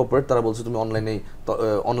ভেরি কোঅপারেট। তারা বলছে তুমি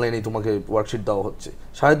অনলাইনেই তোমাকে ওয়ার্কশিট দেওয়া হচ্ছে।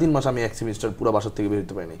 3.5 মাস আমি এক সেমিস্টার পুরো বাসার থেকে বের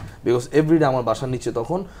হতে পারিনি, বিকজ এভরিডে আমার বাসার নিচে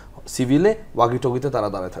তখন সিভিলে ওয়াকি টকিতে তারা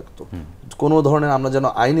দাঁড়ায় থাকতো। কোনো ধরনের আমরা যেন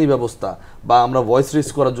আইনি ব্যবস্থা বা আমরা ভয়েস রেজ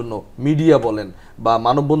করার জন্য মিডিয়া বলেন বা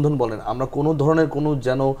মানববন্ধন বলেন, আমরা কোনো ধরনের কোনো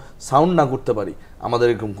যেন সাউন্ড না করতে পারি, আমাদের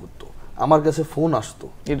এরকম করতো। আমার কাছে ফোন আসতো,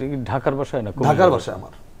 ঢাকার বাসায় না? ঢাকার বাসায়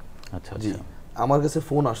আমার। আচ্ছা জি, আমার কাছে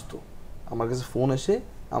ফোন আসতো, আমার কাছে ফোন এসে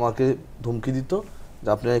আমাকে ধমকি দিত যে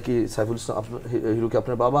আপনি কি সাইফুল ইসলাম হিরোকে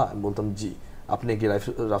আপনার বাবা? আমি বলতাম জি। আপনি কি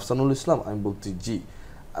রাফসানুল ইসলাম? আমি বলছি জি।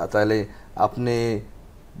 তাহলে আপনি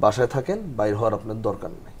বাসায় থাকেন, বাইরে হওয়ার আপনার দরকার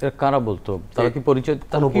নেই। কারা বলতো? তারা কি পরিচয়?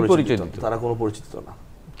 তারা কোনো পরিচিত না।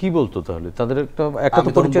 কি বলতো তাহলে? তাদের একটা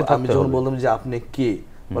পরিচয় থাকতে হবে। আমি যখন বললাম যে আপনি কে,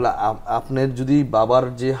 বলে আপনার যদি বাবার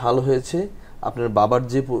যে হাল হয়েছে, আপনার বাবার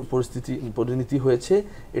যে পরিণতি হয়েছে,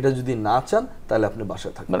 এটা যদি না চান তাহলে আপনি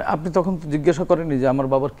বাসায় থাকবেন। মানে আপনি তখন জিজ্ঞাসা করেননি যে আমার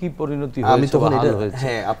বাবার কি পরিণতি হয়েছে? আমি তখন এটা,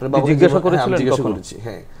 হ্যাঁ, আপনার বাবা জিজ্ঞাসা করেছিলেন? জিজ্ঞাসা করেছি,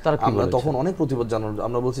 হ্যাঁ। আমরা তখন অনেক প্রতিবাদ জানানো,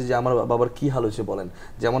 আমরা বলছি যে আমার বাবার কি হাল হয়েছে বলেন।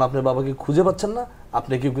 যেমন আপনার বাবাকে খুঁজে পাচ্ছেন না,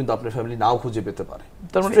 আপনাকেও কিন্তু আপনার ফ্যামিলি নাও খুঁজে পেতে পারে।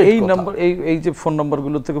 তার মানে এই নাম্বার, এই যে ফোন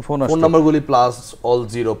নাম্বারগুলো থেকে ফোন নাম্বারগুলি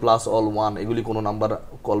 +all0 +all1 এগুলি কোনো নাম্বার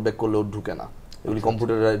কল ব্যাক করলেও ঢুকে না, এগুলি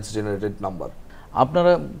কম্পিউটারাইজড জেনারেটেড নাম্বার।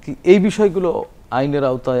 আপনারা কি এই বিষয়গুলো আইনের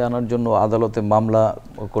আওতায় আনার জন্য আদালতে মামলা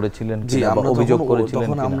করেছিলেন কিনা বা অভিযোগ করেছিলেন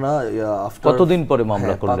কিনা? আমরা কতদিন পরে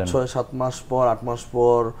মামলা করলেন? 5-6-7 মাস পর, 8 মাস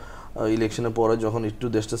পর, ইলেকশনের পরে যখন একটু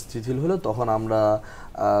দেশটা স্থিতিশীল হলো তখন আমরা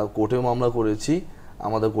কোর্টে মামলা করেছি।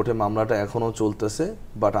 আমাদের কোর্টে মামলাটা এখনো চলতেছে।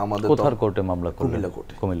 বাট আমাদের কোথার কোর্টে মামলা করলেন? কুমিল্লা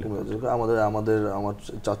কোর্টে। আমার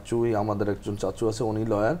আমাদের একজন চাচু আছে, উনি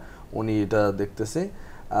লয়ার, উনি এটা দেখতেছে।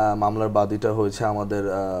 মামলার বাদীটা হয়েছে আমাদের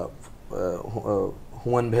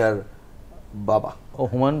হুমায়ুন ভাইয়ের বাবা। ও,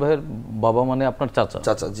 হুমায়ুন ভাইয়ের বাবা মানে আপনার চাচা?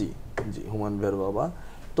 চাচা, জি জি, হুমায়ুন ভাইয়ের বাবা।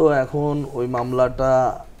 তো এখন ওই মামলাটা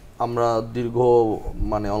আমরা দীর্ঘ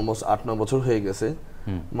মানে অলমোস্ট 8-9 বছর হয়ে গেছে।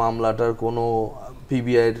 মামলাটার কোনো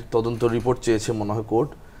পিবিআইয়ের তদন্ত রিপোর্ট চেয়েছে মনে হয় কোর্ট,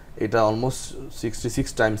 এটা অলমোস্ট 66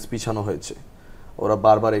 টাইমস পিছানো হয়েছে। ওরা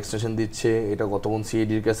বারবার এক্সটেনশন দিচ্ছে। এটা গতক্ষণ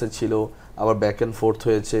সিআইডির কাছে ছিল, আবার ব্যাক অ্যান্ড ফোর্থ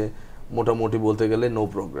হয়েছে। মোটামুটি বলতে গেলে নো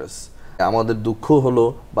প্রোগ্রেস। আমাদের দুঃখ হলো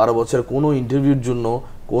 12 বছরের কোনো ইন্টারভিউর জন্য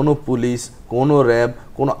কোনো পুলিশ, কোনো র্যাব,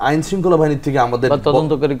 কোনো আইন শৃঙ্খলা বাহিনীর থেকে আমাদের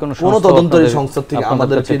কোনো তদন্তকারী সংস্থা থেকে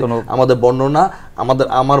আমাদের বর্ণনা,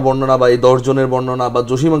 আমার বর্ণনা বা এই 10 জনের বর্ণনা বা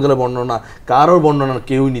জসিমাঙ্গলের বর্ণনা, কারোর বর্ণনা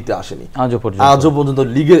কেউই নিতে আসেনি আজও পর্যন্ত।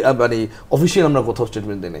 লিগেল মানে অফিসিয়াল আমরা কোথাও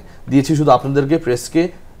স্টেটমেন্ট দিয়েছি শুধু আপনাদেরকে, প্রেসকে,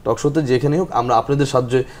 টকশোতে, যেখানে হোক আমরা আপনাদের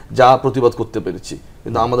সাহায্যে যা প্রতিবাদ করতে পেরেছি,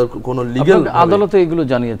 কিন্তু আমাদের কোনো লিগ্যাল। আদালতে এগুলো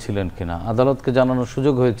জানিয়েছিলেন কিনা? আদালতকে জানানোর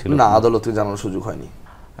সুযোগ হয়েছিল? না, আদালতকে জানানোর সুযোগ হয়নি।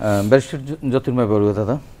 ব্যারিস্টার জ্যোতির্ময় বড়ুয়া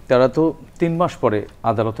দাদা, তারা তো 3 মাস পরে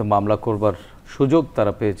আদালতে মামলা করবার সুযোগ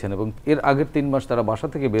তারা পেয়েছেন এবং এর আগের 3 মাস তারা বাসা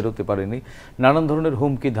থেকে বেরোতে পারেনি। নানান ধরনের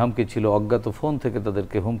হুমকি ধামকি ছিল, অজ্ঞাত ফোন থেকে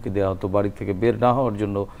তাদেরকে হুমকি দেওয়া হতো, বাড়ি থেকে বের না হওয়ার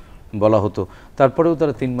জন্য বলা হতো। তারপরেও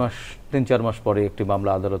তারা 3-4 মাস পরে একটি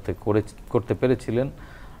মামলা আদালতে করতে পেরেছিলেন।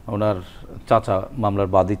 ওনার চাচা মামলার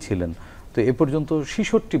বাদী ছিলেন। তো এ পর্যন্ত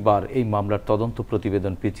 66 বার এই মামলার তদন্ত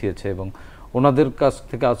প্রতিবেদন পিছিয়েছে এবং ওনাদের কাছ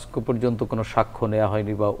থেকে আজ পর্যন্ত কোনো সাক্ষ্য নেওয়া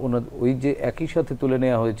হয়নি, বা ওই যে একই সাথে তুলে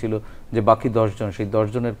নেওয়া হয়েছিল যে বাকি 10 জন, সেই 10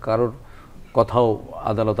 জনের কারোর কথাও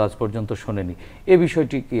আদালত আজ পর্যন্ত শোনেনি। এ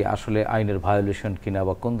বিষয়টি কি আসলে আইনের ভায়োলেশন কিনা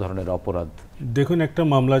বা কোন ধরনের অপরাধ? দেখুন, একটা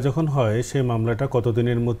মামলা যখন হয় সেই মামলাটা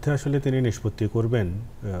কতদিনের মধ্যে আসলে তিনি নিষ্পত্তি করবেন,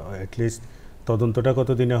 অ্যাটলিস্ট তদন্তটা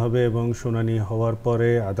কতদিনে হবে এবং শুনানি হওয়ার পরে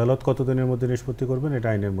আদালত কতদিনের মধ্যে নিষ্পত্তি করবেন, এটা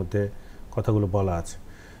আইনের মধ্যে কথাগুলো বলা আছে।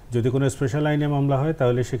 যদি কোনো স্পেশাল আইনে মামলা হয়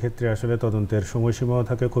তাহলে সেক্ষেত্রে আসলে তদন্তের সময়সীমাও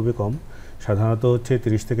থাকে খুবই কম, সাধারণত হচ্ছে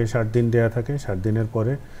 30 থেকে 60 দিন দেয়া থাকে। 60 দিনের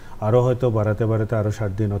পরে আরও হয়তো বাড়াতে আরও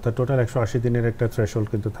 60 দিন, অর্থাৎ টোটাল 180 দিনের একটা থ্রেশহোল্ড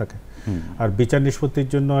কিন্তু থাকে। আর বিচার নিষ্পত্তির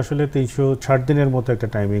জন্য আসলে 360 দিনের মতো একটা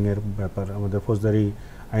টাইমিংয়ের ব্যাপার আমাদের ফৌজদারি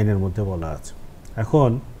আইনের মধ্যে বলা আছে। এখন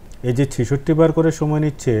এই যে 66 বার করে সময়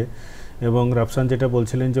নিচ্ছে এবং রাফসান যেটা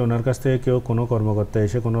বলছিলেন যে ওনার কাছ থেকে কেউ কোনো কর্মকর্তা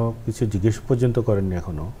এসে কোনো কিছু জিজ্ঞেস পর্যন্ত করেননি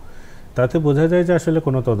এখনও, তাতে বোঝা যায় যে আসলে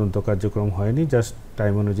কোনো তদন্ত কার্যক্রম হয়নি, জাস্ট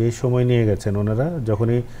টাইম অনুযায়ী সময় নিয়ে গেছেন ওনারা।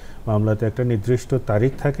 যখনই মামলাতে একটা নির্দিষ্ট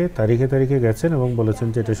তারিখ থাকে তারিখে গেছেন এবং বলেছেন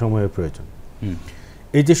যে এটা সময়ের প্রয়োজন।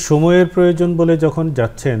 এই যে সময়ের প্রয়োজন বলে যখন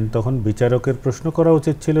যাচ্ছেন তখন বিচারকের প্রশ্ন করা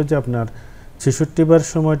উচিত ছিল যে আপনার 66 বার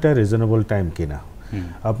সময়টা রিজনেবল টাইম কিনা।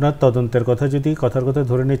 আপনার তদন্তের কথা যদি কথার কথা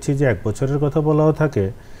ধরে নিচ্ছি যে 1 বছরের কথা বলাও থাকে,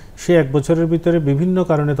 সে 1 বছরের ভিতরে বিভিন্ন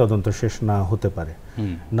কারণে তদন্ত শেষ না হতে পারে।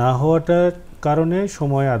 না হওয়াটার কারণে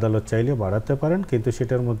সময় আদালত চাইলে বাড়াতে পারেন, কিন্তু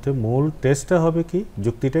সেটার মধ্যে মূল টেস্টটা হবে কি,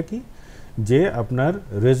 যুক্তিটা কি, যে আপনার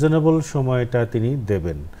রিজনেবল সময়টা তিনি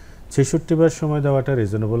দেবেন। 66 বার সময় দেওয়াটা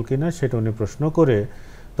রিজনেবল কিনা সেটা উনি প্রশ্ন করে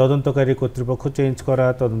তদন্তকারী কর্তৃপক্ষ চেঞ্জ করা,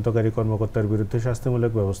 তদন্তকারী কর্মকর্তার বিরুদ্ধে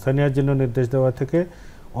শাস্তিমূলক ব্যবস্থা নেওয়ার জন্য নির্দেশ দেওয়া থেকে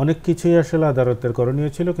অনেক কিছুই আসলে আদালতের করণীয়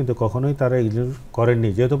ছিল, কিন্তু কখনোই তারা এগুলো করেননি।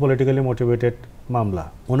 যেহেতু পলিটিক্যালি মোটিভেটেড মামলা,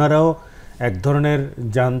 ওনারাও এক ধরনের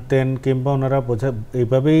জানতেন কিংবা ওনারা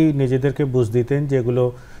এইভাবেই নিজেদেরকে বুঝ দিতেন যে এগুলো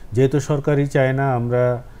যেহেতু সরকারই চায় না, আমরা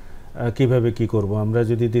কিভাবে কি করব, আমরা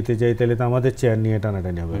যদি দিতে যাই তাহলে তো আমাদের চেয়ার নিয়ে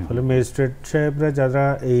টানাটানি হবে। ফলে ম্যাজিস্ট্রেট সাহেবরা যারা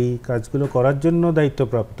এই কাজগুলো করার জন্য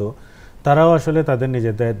দায়িত্বপ্রাপ্ত, তারাও আসলে তাদের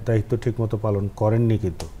নিজেদের দায়িত্ব ঠিকমতো পালন করেননি।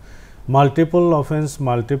 কিন্তু মাল্টিপল অফেন্স,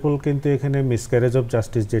 মাল্টিপল কিন্তু এখানে মিসক্যারেজ অফ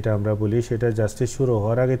জাস্টিস যেটা আমরা বলি, সেটা জাস্টিস শুরু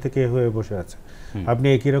হওয়ার আগে থেকে হয়ে বসে আছে। আপনি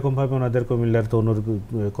একই রকমভাবে ওনাদের কুমিল্লার তনুর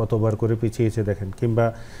কতবার করে পিছিয়েছে দেখেন, কিংবা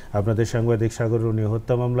আপনাদের সাংবাদিক সাগর রুনি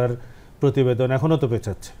হত্যা মামলার প্রতিবেদন এখনো তো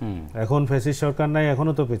পেছাচ্ছে, এখন ফ্যাসিস্ট সরকার নাই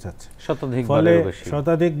এখনো তো পেছাচ্ছে, ফলে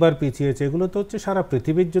শতাধিকবার পিছিয়েছে। এগুলো তো হচ্ছে সারা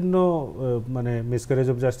পৃথিবীর জন্য মানে মিসক্যারেজ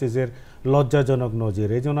অফ জাস্টিসের লজ্জাজনক নজির।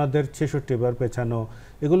 এই যে ওনাদের 66 বার পেছানো,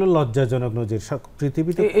 এগুলো লজ্জাজনক নজির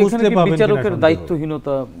পৃথিবীতে খুঁজতে পাবেন। বিচারকের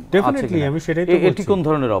দায়িত্বহীনতা ডেফিনেটলি, আমি সেটাই তো বলছি। এটি কোন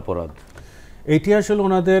ধরনের অপরাধ? এটি আসলে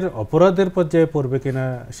ওনাদের অপরাধের পর্যায়ে পড়বে কিনা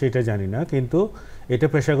সেটা জানি না, কিন্তু এটা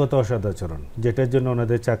পেশাগত অসদাচরণ, যেটার জন্য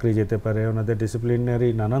ওনাদের চাকরি যেতে পারে, ওনাদের ডিসিপ্লিনারি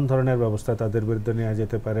নানান ধরনের ব্যবস্থা তাদের বিরুদ্ধে নেওয়া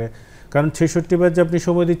যেতে পারে। কারণ 66 বার যে আপনি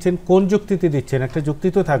সময় দিচ্ছেন, কোন যুক্তিতে দিচ্ছেন? একটা যুক্তি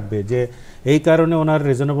তো থাকবে যে এই কারণে ওনার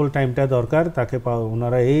রিজনেবল টাইমটা দরকার, তাকে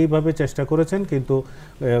ওনারা এইভাবে চেষ্টা করেছেন, কিন্তু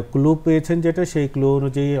ক্লু পেয়েছেন যেটা, সেই ক্লু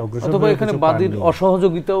অনুযায়ী অগ্রসর হতে পারেন। এখানে বাদীর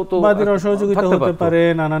অসহযোগিতাও তো, বাদীর অসহযোগিতা হতে পারে,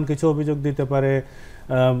 নানান কিছু অভিযোগ দিতে পারে,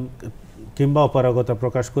 কিংবা অপারগতা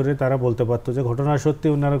প্রকাশ করে তারা বলতে পারতো যে ঘটনা সত্যি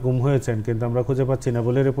ওনারা গুম হয়েছেন কিন্তু আমরা খুঁজে পাচ্ছি না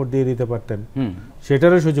বলে রিপোর্ট দিয়ে দিতে পারতেন,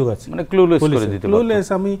 সেটারও সুযোগ আছে। মানে ক্লুলেস,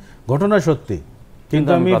 আমি ঘটনা সত্যি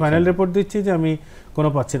কিন্তু আমি ফাইনাল রিপোর্ট দিচ্ছি যে আমি কোনো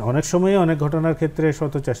পাচ্ছি না। অনেক সময় অনেক ঘটনার ক্ষেত্রে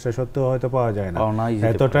শত চেষ্টা সত্ত্বেও হয়তো পাওয়া যায় না,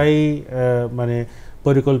 এতটাই মানে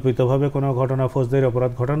পরিকল্পিতভাবে কোনো ঘটনা ফৌজদারি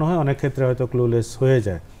অপরাধ ঘটানো হয়, অনেক ক্ষেত্রে হয়তো ক্লুলেস হয়ে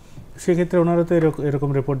যায়। সেক্ষেত্রে ওনারা তো এরকম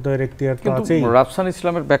রিপোর্ট দেওয়ার এখতিয়ার তো আছেই। রাফসান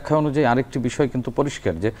ইসলামের ব্যাখ্যা অনুযায়ী আরেকটি বিষয় কিন্তু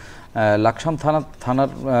পরিষ্কার যে লাকসাম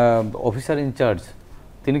থানার অফিসার ইনচার্জ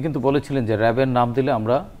তিনি কিন্তু বলেছিলেন যে র্যাবের নাম দিলে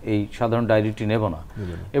আমরা এই সাধারণ ডায়েরিটি নেব না,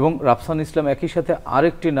 এবং রাফসান ইসলাম একই সাথে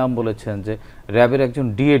আরেকটি নাম বলেছেন যে র্যাবের একজন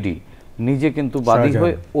ডিএডি নিজে কিন্তু বাদী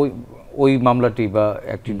হয়ে ওই মামলাটি বা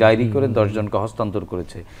একটি ডায়েরি করে 10 জনকে হস্তান্তর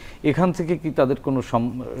করেছে। এখান থেকে কি তাদের কোনো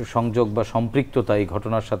সংযোগ বা সম্পৃক্ততা এই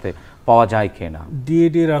ঘটনার সাথে পাওয়া যায় কিনা,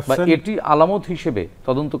 এটি আলামত হিসেবে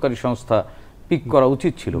তদন্তকারী সংস্থা পিক করা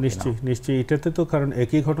উচিত ছিল? নিশ্চয়ই এটাতে তো, কারণ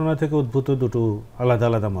একই ঘটনা থেকে উদ্ভূত দুটো আলাদা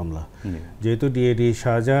আলাদা মামলা। যেহেতু ডিএডি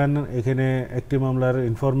শাহজাহান এখানে একটি মামলার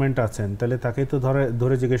ইনফরমেন্ট আছেন, তাহলে তাকে তো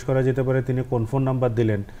ধরে জিজ্ঞেস করা যেতে পারে তিনি কোন ফোন নাম্বার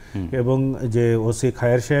দিলেন, এবং যে ওসি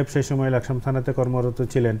খায়ের সাহেব সেই সময় লাকসাম থানাতে কর্মরত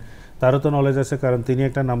ছিলেন তারও তো নলেজ আছে, কারণ তিনি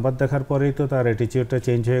একটা নাম্বার দেখার পরেই তো তার অ্যাটিচিউডটা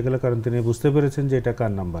চেঞ্জ হয়ে গেল, কারণ তিনি বুঝতে পেরেছেন যে এটা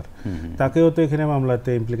কার নাম্বার। তাকেও তো এখানে মামলাতে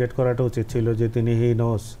ইমপ্লিকেট করাটা উচিত ছিল যে তিনি হি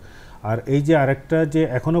নোস। আর এই যে আরেকটা যে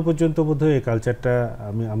এখনো পর্যন্ত বোধহয় এই কালচারটা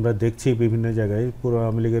আমরা দেখছি বিভিন্ন জায়গায়, পুরো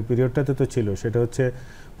আওয়ামী লীগের পিরিয়ডটাতে তো ছিল, সেটা হচ্ছে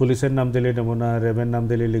পুলিশের নাম দিলে নেব না, র্যাবের নাম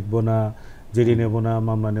দিলে লিখবো না, জিডি নেব না,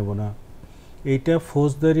 মামলা নেব না। এইটা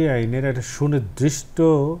ফৌজদারি আইনের একটা সুনির্দিষ্ট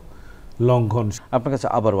লঙ্ঘন। আপনার কাছে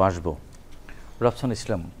আবারও আসবো রাফসান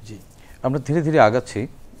ইসলাম, জি আমরা ধীরে ধীরে আগাচ্ছি,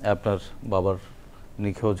 আপনার বাবার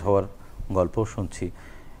নিখোঁজ হওয়ার গল্প শুনছি,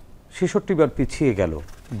 66 বার পিছিয়ে গেল,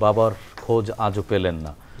 বাবার খোঁজ আজও পেলেন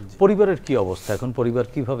না। পরিবারের কি অবস্থা এখন? পরিবার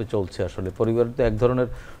কিভাবে চলছে আসলে? পরিবার তো এক ধরনের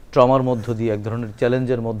ট্রমার মধ্য দিয়ে, এক ধরনের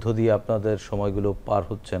চ্যালেঞ্জের মধ্য দিয়ে আপনাদের সময়গুলো পার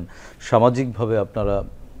হচ্ছেন। সামাজিকভাবে আপনারা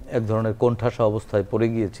এক ধরনের কোণঠাসা অবস্থায় পড়ে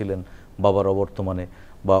গিয়েছিলেন বাবার অবর্তমানে,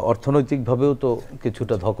 বা অর্থনৈতিকভাবেও তো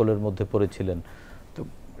কিছুটা ধকলের মধ্যে পড়েছিলেন। তো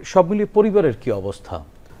সব মিলিয়ে পরিবারের কি অবস্থা?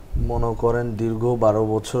 মনে করেন দীর্ঘ 12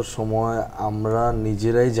 বছর সময় আমরা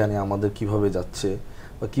নিজেরাই জানি আমাদের কিভাবে যাচ্ছে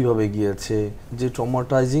বা কিভাবে গিয়েছে। যে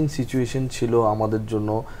ট্রমাটাইজিং সিচুয়েশন ছিল আমাদের জন্য,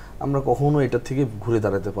 আমরা কখনো এটা থেকে ঘুরে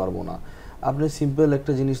দাঁড়াতে পারবো না। আপনি সিম্পল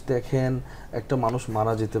একটা জিনিস দেখেন, একটা মানুষ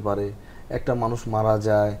মারা যেতে পারে, একটা মানুষ মারা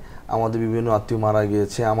যায়, আমাদের বিভিন্ন আত্মীয় মারা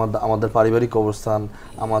গিয়েছে, আমাদের পারিবারিক অবস্থান,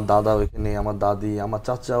 আমার দাদা এখানে, আমার দাদি, আমার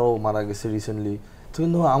চাচাও মারা গেছে রিসেন্টলি। তো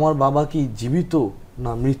কিন্তু আমার বাবা কি জীবিত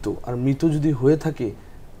না মৃত? আর মৃত যদি হয়ে থাকে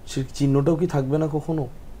সে চিহ্নটাও কি থাকবে না কখনো?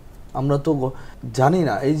 আমরা তো জানি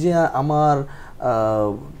না। এই যে আমার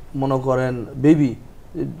মনে করেন বেবি,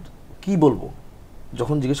 কি বলবো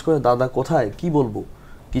যখন জিজ্ঞেস করে দাদা কোথায়, কি বলবো,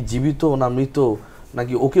 কি জীবিত না মৃত,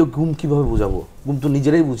 নাকি ওকে ঘুম কিভাবে বোঝাবো? ঘুম তো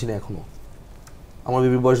নিজেরাই বুঝি না এখনো। আমার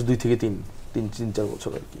বেবির বয়স 2 থেকে 3-4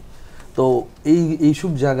 বছর আর কি। তো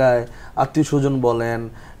এইসব জায়গায় আত্মীয় স্বজন বলেন,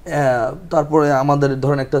 তারপরে আমাদের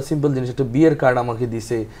ধরেন একটা সিম্পল জিনিস, একটা বিয়ের কার্ড আমাকে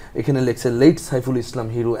দিছে, এখানে লেখছে late Saiful Islam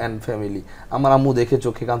hero and family. আমার আম্মু দেখে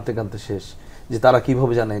চোখে কাঁদতে কাঁদতে শেষ, যে তারা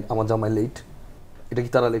কিভাবে জানে আমার জামাই লেট, এটা কি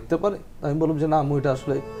তারা লিখতে পারে? আমি বললাম যে না আম্মু, এটা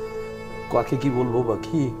আসলে কাকে কি বলবো বা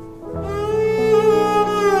কি,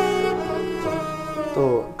 তো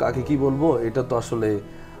কাকে কি বলবো এটা তো আসলে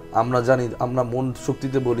আমরা জানি, আমরা মন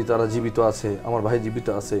শক্তিতে বলি তারা জীবিত আছে, আমার ভাই জীবিত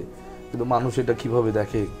আছে, কিন্তু মানুষ এটা কিভাবে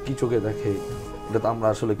দেখে, কি চোখে দেখে, এটা তো আমরা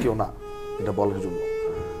আসলে কেউ না এটা বলার জন্য।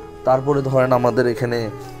 তারপরে ধরেন আমাদের এখানে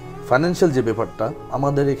ফাইন্যান্সিয়াল যে ব্যাপারটা,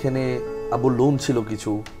 আমাদের এখানে আবুর লোন ছিল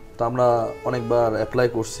কিছু, তো আমরা অনেকবার অ্যাপ্লাই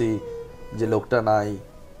করছি যে লোকটা নাই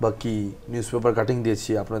বা কি, নিউজ পেপার কাটিং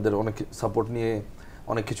দিয়েছি, আপনাদের অনেক সাপোর্ট নিয়ে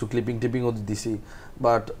অনেক কিছু ক্লিপিং টিপিংও দিছি,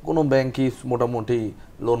 বাট কোনো ব্যাংকই মোটামুটি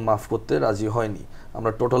লোন মাফ করতে রাজি হয়নি।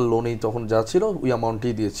 আমরা টোটাল লোনই তখন যা ছিল ওই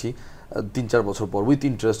অ্যামাউন্টেই দিয়েছি 3-4 বছর পর, উইথ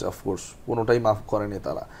ইন্টারেস্ট অফকোর্স, কোনোটাই মাফ করেনি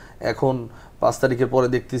তারা। এখন 5 তারিখের পরে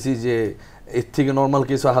দেখতেছি যে এর থেকে নর্মাল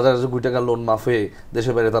কিছু 1000 কোটি টাকা লোন মাফ হয়ে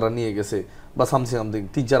দেশের বাইরে তারা নিয়ে গেছে, বা সামথিং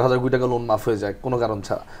 3-4 হাজার কোটি টাকা লোন মাফ হয়ে যায় কোনো কারণ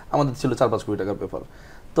ছাড়া। আমাদের ছিল 4-5 কোটি টাকার পেপার।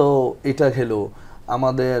 তো এটা খেলো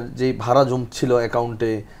আমাদের যেই ভাড়া জমছিল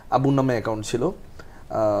অ্যাকাউন্টে, আবুর নামে অ্যাকাউন্ট ছিল,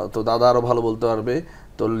 তো দাদা আরও ভালো বলতে পারবে।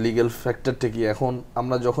 তো লিগ্যাল ফ্যাক্টরটা কি, এখন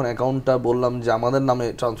আমরা যখন অ্যাকাউন্টটা বললাম যে আমাদের নামে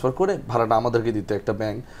ট্রান্সফার করে ভাড়াটা আমাদেরকে দিতে একটা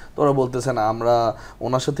ব্যাংক, তো ওরা বলতেছে না, আমরা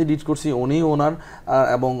ওনার সাথে ডিট করছি, উনি ওনার,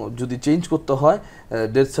 এবং যদি চেঞ্জ করতে হয়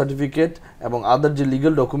ডেথ সার্টিফিকেট এবং আদার যে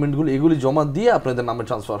লিগ্যাল ডকুমেন্টগুলো এগুলি জমা দিয়ে আপনাদের নামে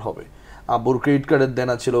ট্রান্সফার হবে। আব্বুর ক্রেডিট কার্ডের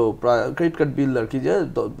দেনা ছিল প্রায়, ক্রেডিট কার্ড বিল আর কি, যে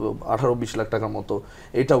 18-20 লাখ টাকার মতো,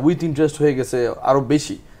 এটা উইথ ইন্টারেস্ট হয়ে গেছে আরও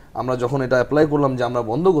বেশি। আমরা যখন এটা অ্যাপ্লাই করলাম যে আমরা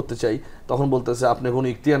বন্ধ করতে চাই, তখন বলতেছে আপনি কোনো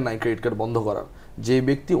ইখতিয়ার নাই ক্রেডিট কার্ড বন্ধ করার, যে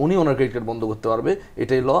ব্যক্তি উনি ওনার ক্রেডিট কার্ড বন্ধ করতে পারবে,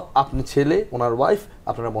 এটাই ল, আপনি ছেলে ওনার ওয়াইফ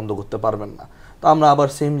আপনারা বন্ধ করতে পারবেন না। তো আমরা আবার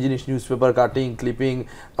সেম জিনিস news paper cutting clipping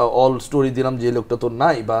all story দিলাম যে লোকটা তো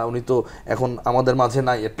নাই, বা উনি তো এখন আমাদের মাঝে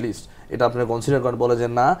নাই, অ্যাটলিস্ট এটা আপনি কনসিডার করেন। বলে যে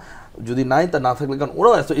না, যদি নাই তা না থাকলে, কারণ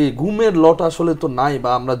ওরাও এই ঘুমের লটা আসলে তো নাই, বা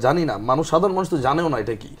আমরা জানি না, সাধারণ মানুষ তো জানেও না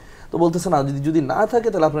এটা কি। তো বলতেছে না, যদি না থাকে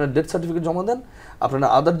তাহলে আপনারা ডেথ সার্টিফিকেট জমা দেন, আপনারা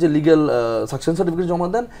আদার যে লিগ্যাল সাকসেশন সার্টিফিকেট জমা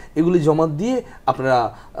দেন, এগুলি জমা দিয়ে আপনারা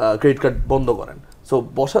ক্রেডিট কার্ড বন্ধ করেন। সো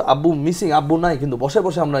বসে আব্বু মিসিং, আব্বু নাই, কিন্তু বসে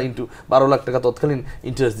বসে আমরা 12 লাখ টাকা তৎকালীন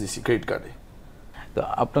ইন্টারেস্ট দিচ্ছি ক্রেডিট কার্ডে। তো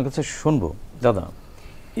আপনার কাছে শুনবো দাদা,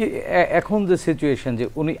 এখন যে সিচুয়েশন, যে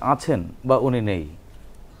উনি আছেন বা উনি নেই,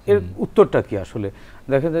 এর উত্তরটা কি আসলে?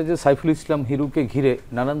 দেখা যায় যে সাইফুল ইসলাম হিরুকে ঘিরে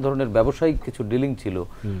নানান ধরনের ব্যবসায়িক কিছু ডিলিং ছিল,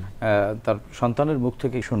 তার সন্তানের মুখ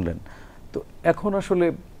থেকেই শুনলেন। তো এখন আসলে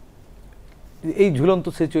এই ঝুলন্ত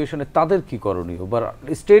সিচুয়েশনে তাদের কি করণীয়, বা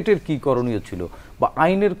স্টেটের কি করণীয় ছিল, বা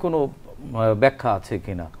আইনের কোনো ব্যাখ্যা আছে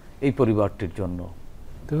কিনা এই পরিবারটির জন্য?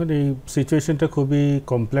 দেখুন, এই সিচুয়েশনটা খুবই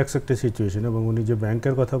কমপ্লেক্স একটা সিচুয়েশন, এবং উনি যে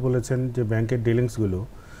ব্যাংকের কথা বলেছেন, যে ব্যাংকের ডিলিংসগুলো,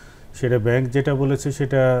 সেটা ব্যাংক যেটা বলেছে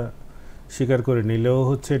সেটা স্বীকার করে নিলেও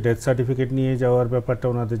হচ্ছে ডেথ সার্টিফিকেট নিয়ে যাওয়ার ব্যাপারটা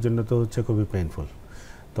ওনাদের জন্য তো হচ্ছে খুবই পেইনফুল।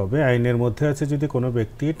 তবে আইনের মধ্যে আছে, যদি কোনো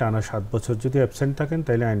ব্যক্তি টানা 7 বছর যদি অ্যাবসেন্ট থাকেন,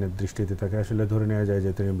 তাহলে আইনের দৃষ্টিতে তাকে আসলে ধরে নেওয়া যায়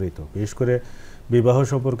যে তিনি মৃত। বিশেষ করে বিবাহ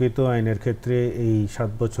সম্পর্কিত আইনের ক্ষেত্রে এই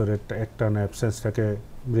 7 বছরের একটানা অ্যাবসেন্সটাকে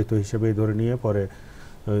মৃত হিসেবেই ধরে নিয়ে পরে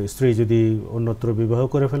স্ত্রী যদি অন্যত্র বিবাহ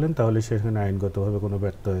করে ফেলেন, তাহলে সেখানে আইনগতভাবে কোনো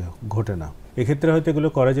ব্যত্যয় ঘটে না। এক্ষেত্রে হয়তো এগুলো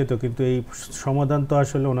করা যেত, কিন্তু এই সমাধান তো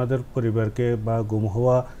আসলে ওনাদের পরিবারকে বা গুম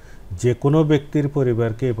হওয়া যে কোনো ব্যক্তির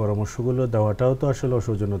পরিবারকে এই পরামর্শগুলো দেওয়াটাও তো আসলে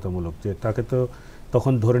অসৌজন্যতামূলক। যে তাকে তো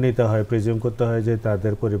তখন ধরে নিতে হয়, প্রিজিউম করতে হয় যে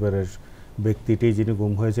তাদের পরিবারের ব্যক্তিটি যিনি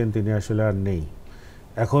গুম হয়েছেন তিনি আসলে আর নেই।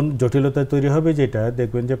 এখন জটিলতা তৈরি হবে যেটা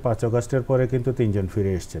দেখবেন যে 5 আগস্টের পরে কিন্তু 3 জন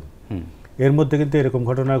ফিরে এসছেন। এর মধ্যে কিন্তু এরকম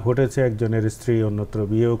ঘটনা ঘটেছে, একজনের স্ত্রী অন্যত্র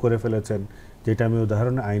বিয়েও করে ফেলেছেন, যেটা আমি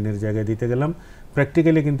উদাহরণ আইনের জায়গায় দিতে গেলাম।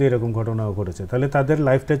 প্র্যাকটিক্যালি কিন্তু এরকম ঘটনাও ঘটেছে। তাহলে তাদের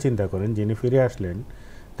লাইফটা চিন্তা করেন, যিনি ফিরে আসলেন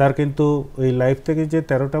তার কিন্তু এই লাইফ থেকে যে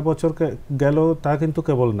 13টা বছর গেল তা কিন্তু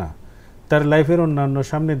কেবল না, তার লাইফের অন্যান্য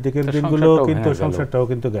সামনের দিকের দিনগুলো কিন্তু সংসারটাও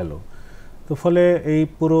কিন্তু গেল। তো ফলে এই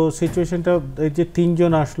পুরো সিচুয়েশনটা, এই যে 3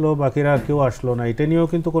 জন আসলো বাকিরা আর কেউ আসলো না, এটা নিয়েও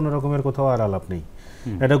কিন্তু কোনো রকমের কোথাও আর আলাপ নেই।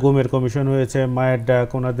 এটা গুমের কমিশন হয়েছে, মায়ের ডাক,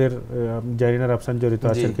 ওনাদের জানি না রাফসান জড়িত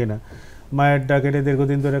আছেন কিনা, মায়ের ডাক এটা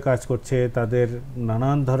দীর্ঘদিন ধরে কাজ করছে, তাদের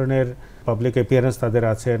নানান ধরনের পাবলিক অ্যাপিয়ারেন্স তাদের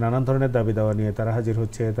আছে, নানান ধরনের দাবি দাওয়া নিয়ে তারা হাজির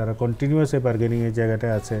হচ্ছে, তারা কন্টিনিউয়াস বার্গেনিংয়ের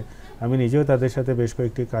জায়গাটায় আছে। আমি নিজেও তাদের সাথে বেশ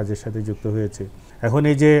কয়েকটি কাজের সাথে যুক্ত হয়েছি। এখন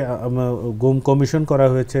এই যে গুম কমিশন করা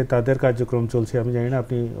হয়েছে, তাদের কার্যক্রম চলছে, আমি জানি না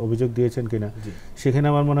আপনি অভিযোগ দিয়েছেন কিনা, সেখানে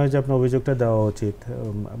আমার মনে হয় যে আপনার অভিযোগটা দেওয়া উচিত।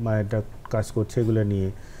 মায়ের ডাক কাজ করছে এগুলো নিয়ে,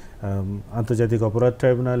 আন্তর্জাতিক অপরাধ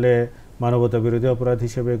ট্রাইব্যুনালে মানবতা বিরোধী অপরাধ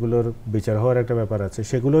হিসেবে এগুলোর বিচার হওয়ার একটা ব্যাপার আছে।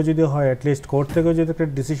 সেগুলো যদি হয়, অ্যাটলিস্ট কোর্ট থেকেও যদি একটা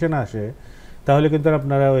ডিসিশন আসে, তাহলে কিন্তু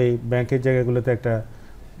আপনারা ওই ব্যাংকের জায়গাগুলোতে একটা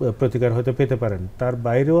প্রতিকার হয়তো পেতে পারেন। তার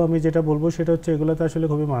বাইরেও আমি যেটা বলবো সেটা হচ্ছে, এগুলো তো আসলে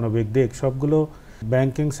খুবই মানবিক দিক সবগুলো।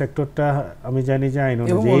 ব্যাংকিং সেক্টরটা আমি জানি যে আইন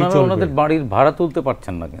অনুযায়ী চলবে, ওনাদের বাড়ির ভাড়া তুলতে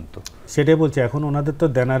পারছেন না, কিন্তু সেটাই বলছি, এখন ওনাদের তো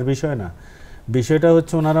দেনার বিষয় না, বিষয়টা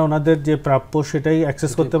হচ্ছে ওনারা ওনাদের যে প্রাপ্য সেটাই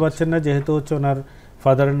অ্যাক্সেস করতে পারছেন না, যেহেতু হচ্ছে ওনার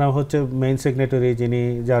ফাদারের নাম হচ্ছে মেইন সিগনেটরি, যিনি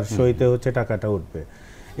যার সইতে হচ্ছে টাকাটা উঠবে।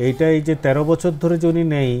 এইটাই যে 13 বছর ধরে যিনি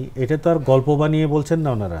নেই, এটা তো আর গল্প বানিয়ে বলছেন না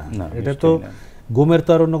ওনারা, এটা তো গুমের তো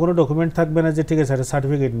আর অন্য কোনো ডকুমেন্ট থাকবে না যে ঠিক আছে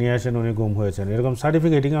সার্টিফিকেট নিয়ে আসেন উনি গুম হয়েছেন, এরকম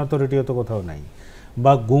সার্টিফিকেটিং অথরিটিও তো কোথাও নাই,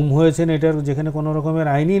 বা গুম হয়েছেন এটার যেখানে কোনো রকমের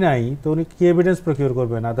আইনই নাই, তো উনি কী এভিডেন্স প্রকিউর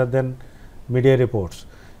করবেন আদার দেন মিডিয়া রিপোর্টস।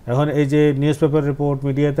 এখন এই যে নিউজ পেপার রিপোর্ট,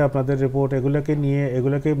 মিডিয়াতে আপনাদের রিপোর্ট, এগুলোকে নিয়ে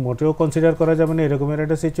এগুলোকে মোটেও কনসিডার করা যাবে না এরকমের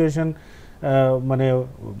একটা সিচুয়েশন। মানে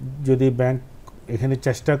যদি ব্যাংক এখানে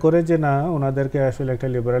চেষ্টা করে যে না, ওনাদেরকে আসলে একটা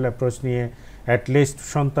লিবারাল অ্যাপ্রোচ নিয়ে অ্যাটলিস্ট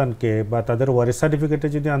সন্তানকে বা তাদের ওয়ারিশ সার্টিফিকেটে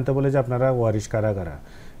যদি আনতে বলে যে আপনারা ওয়ারিশ কারা কারা,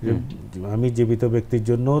 আমি জীবিত ব্যক্তির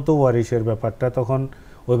জন্যও তো ওয়ারিশের ব্যাপারটা তখন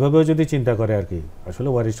ওইভাবেও যদি চিন্তা করে আর কি, আসলে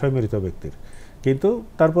ওয়ারিশ হয় মৃত ব্যক্তির, কিন্তু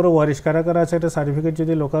তারপরে ওয়ারিশ কারা কারা আছে একটা সার্টিফিকেট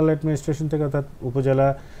যদি লোকাল অ্যাডমিনিস্ট্রেশন থেকে, অর্থাৎ উপজেলা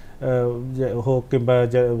হোক কিংবা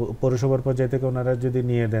পৌরসভার পর্যায় থেকে ওনারা যদি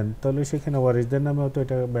নিয়ে দেন, তাহলে সেখানে ওয়ারিশদের নামে হয়তো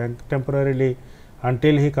এটা bank temporarily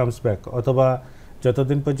until he comes back, অথবা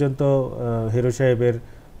যতদিন পর্যন্ত হিরো সাহেবের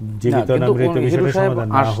জীবিত না মৃত বিষয়টা সমাধান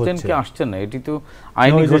না হচ্ছে। আসছেন না, এটি তো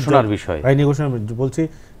আইনি ঘোষণার বিষয়, আইনি ঘোষণা বলছি,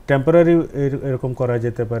 টেম্পোরারি এরকম করা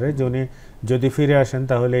যেতে পারে যে উনি যদি ফিরে আসেন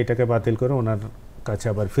তাহলে এটাকে বাতিল করে ওনার কাছে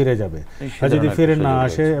আবার ফিরে যাবে। আর যদি ফিরে না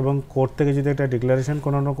আসে এবং কোর্ট থেকে যদি একটা ডিক্লারেশন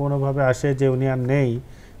কোনো না কোনোভাবে আসে যে উনি আর নেই,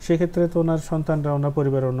 সেক্ষেত্রে তো ওনার সন্তানরা, ওনার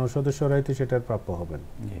পরিবারের অন্য সদস্যরাই তো সেটার প্রাপ্য হবেন।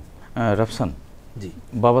 রাফসান জি,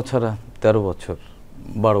 বাবা ছাড়া 13 বছর,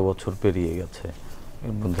 12 বছর পেরিয়ে গেছে,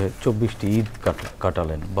 এর মধ্যে 24টি ঈদ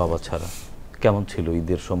কাটালেন বাবা ছাড়া। কেমন ছিল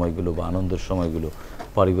ঈদের সময়গুলো বা আনন্দের সময়গুলো,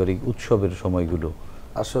 পারিবারিক উৎসবের সময়গুলো?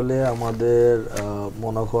 আসলে আমাদের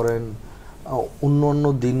মনে করেন অন্য অন্য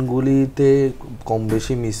দিনগুলিতে কম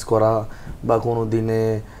বেশি মিস করা বা কোনো দিনে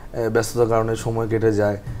ব্যস্ততার কারণে সময় কেটে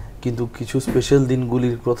যায়, কিন্তু কিছু স্পেশাল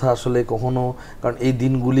দিনগুলির কথা আসলে কখনো, কারণ এই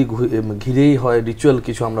দিনগুলি ঘিরেই হয় রিচুয়াল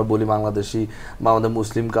কিছু, আমরা বলি বাংলাদেশি বা আমাদের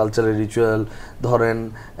মুসলিম কালচারের রিচুয়াল। ধরেন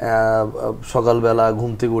সকালবেলা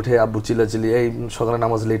ঘুম থেকে উঠে আব্বু চিল্লাচিল্লি, এই সকালে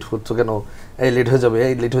নামাজ লেট করছো কেন, এই লেট হয়ে যাবে,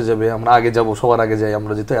 এই লেট হয়ে যাবে, আমরা আগে যাব, সবার আগে যাই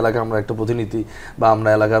আমরা, যেহেতু এলাকার আমরা একটা প্রতিনিধি বা আমরা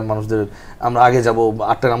এলাকার মানুষদের, আমরা আগে যাব,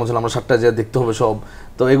 8টায় নামাজ হলে আমরা 7টায় যাই, দেখতে হবে সব।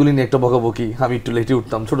 তো এগুলি নিয়ে একটা বকাবকি, আমি একটু লেটে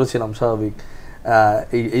উঠতাম, ছোটো ছিলাম স্বাভাবিক,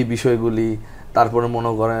 এই বিষয়গুলি। তারপরে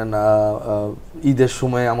মনে করেন ঈদের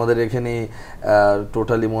সময় আমাদের এখানে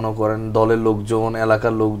টোটালি মনে করেন দলের লোকজন,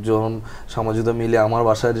 এলাকার লোকজন, সামাজিকতা মিলে আমার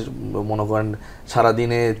বাসায় মনে করেন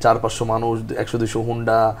সারাদিনে 400-500 মানুষ, 100-200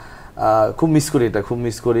 হুন্ডা। খুব মিস করি এটা, খুব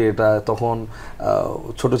মিস করি এটা। তখন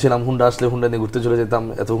ছোট ছিলাম, হুন্ডা আসলে হুন্ডা নিয়ে ঘুরতে চলে যেতাম,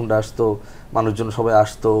 এত হুন্ডা আসতো, মানুষজন সবাই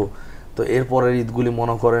আসতো। তো এরপরের ঈদগুলি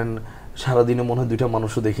মনে করেন সারাদিনে মনে হয় 2টা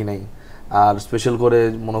মানুষও দেখি নাই। আর স্পেশাল করে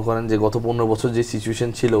মনে করেন যে গত 15 বছর যে সিচুয়েশন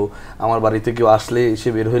ছিল, আমার বাড়িতে কেউ আসলে, সে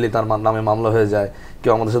বের হইলে তার নামে মামলা হয়ে যায়,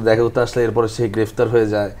 কেউ আমাদের সাথে দেখা করতে আসলে এরপরে সে গ্রেফতার হয়ে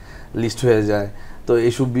যায়, লিস্ট হয়ে যায়। তো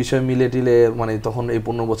এইসব বিষয় মিলে টিলে মানে তখন এই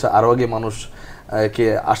 15 বছর আরও আগে মানুষ কে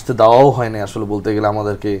আসতে দেওয়াও হয় না আসলে বলতে গেলে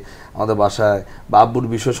আমাদেরকে, আমাদের বাসায়। বা আব্বুর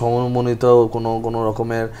বিষয় সমন্বিত কোনো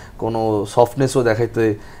রকমের কোনো সফটনেসও দেখাইতে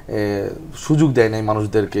সুযোগ দেয় নাই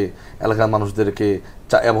মানুষদেরকে, এলাকার মানুষদেরকে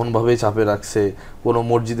এমনভাবেই চাপে রাখছে। কোনো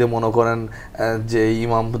মসজিদে মনে করেন যে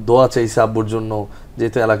ইমাম দোয়া চাইছে আব্বুর জন্য,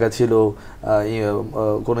 যেহেতু এলাকা ছিল,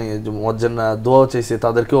 কোনো মজ্জেনা দোয়াও চাইছে,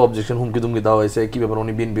 তাদেরকেও অবজেকশন, হুমকি দুমকি দেওয়া হয়েছে, কী ব্যাপার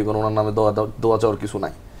উনি বিনবি কোনো, ওনার নামে দোয়া চাওয়ার কিছু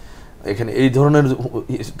নাই এখানে, এই ধরনের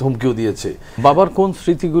ধমকিও দিয়েছে। বাবার কোন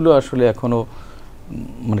স্মৃতিগুলো আসলে এখনো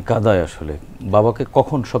মানে কাদায় আসলে। বাবাকে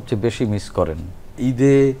কখন সবচেয়ে বেশি মিস করেন?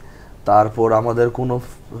 ঈদে, তারপর আমাদের কোনো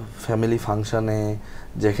ফ্যামিলি ফাংশানে,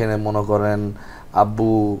 যেখানে মনে করেন আব্বু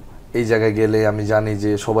এই জায়গায় গেলে আমি জানি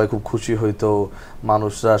যে সবাই খুব খুশি হইতো,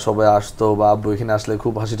 মানুষরা সবাই আসতো, বা আব্বু এখানে আসলে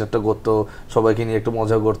খুব হাসি ঠাট্টা করতো, সবাইকে নিয়ে একটু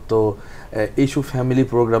মজা করতো। এইসব ফ্যামিলি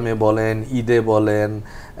প্রোগ্রামে বলেন, ঈদে বলেন,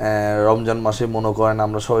 রমজান মাসে মনে করেন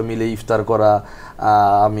আমরা সবাই মিলে ইফতার করা,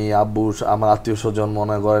 আমি আব্বু আমার আত্মীয় স্বজন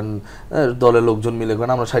মনে করেন দলের লোকজন মিলে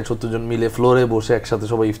করেন, আমরা 60-70 জন মিলে ফ্লোরে বসে একসাথে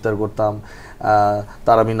সবাই ইফতার করতাম,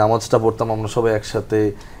 তার আমি নামাজটা পড়তাম আমরা সবাই একসাথে।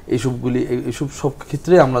 এইসব সব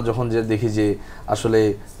ক্ষেত্রে আমরা যখন যে দেখি যে আসলে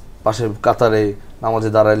পাশে কাতারে নামাজে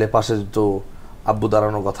দাঁড়াইলে পাশে তো আব্বু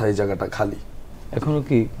দাঁড়ানোর কথা, এই জায়গাটা খালি। এখনো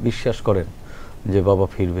কি বিশ্বাস করেন যে বাবা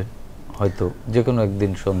ফিরবেন হয়তো যে কোনো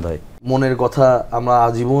একদিন সন্ধ্যায়? মনের কথা, আমরা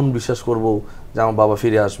আজীবন বিশ্বাস করব যে আমার বাবা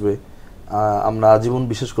ফিরে আসবে, আমরা আজীবন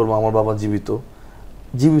বিশ্বাস করব আমার বাবা জীবিত।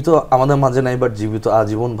 জীবিত আমাদের মাঝে নাই, বাট জীবিত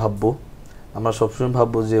আজীবন ভাববো। আমরা সবসময়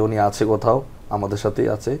ভাববো যে উনি আছে কোথাও, আমাদের সাথেই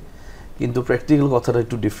আছে। কিন্তু প্র্যাকটিক্যাল কথাটা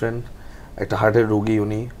একটু ডিফারেন্ট। একটা হার্টের রোগী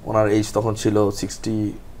উনি, ওনার এইজ তখন ছিল 60,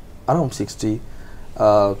 আরাউন্ড 60,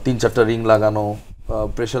 3-4টা রিং লাগানো,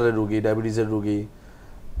 প্রেশারের রুগী, ডায়াবেটিসের রুগী,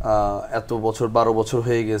 এত বছর 12 বছর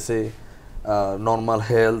হয়ে গেছে। নর্মাল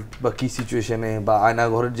হেলথ বা কি সিচুয়েশনে, বা আয়না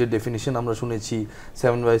ঘরের যে ডেফিনিশন আমরা শুনেছি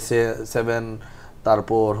 7/7,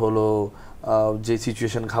 তারপর হলো যে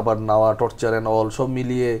সিচুয়েশন, খাবার নেওয়া, টর্চার অ্যান্ড অল, সব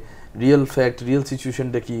মিলিয়ে রিয়েল ফ্যাক্ট, রিয়েল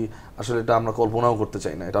সিচুয়েশনটা কি আসলে এটা আমরা কল্পনাও করতে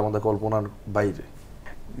চাই না, এটা আমাদের কল্পনার বাইরে।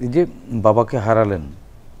 যে বাবাকে হারালেন,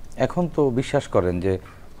 এখন তো বিশ্বাস করেন যে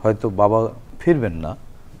হয়তো বাবা ফিরবেন না,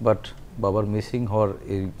 বাট বাবার মিসিং হওয়ার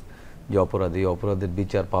এই যে অপরাধের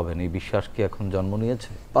বিচার পাবেন, এই বিশ্বাস কি এখন জন্ম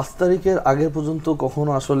নিয়েছে? 5 তারিখের আগে পর্যন্ত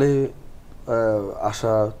কখনো আসলে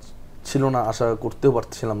আশা ছিল না, আশা করতেও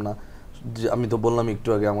পারছিলাম না। আমি তো বললাম একটু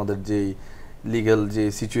আগে আমাদের যেই লিগ্যাল যে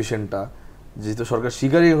সিচুয়েশনটা, যেহেতু সরকার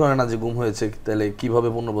স্বীকারই করে না যে গুম হয়েছে, তাহলে কিভাবে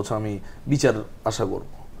 15 বছর আমি বিচার আশা করব।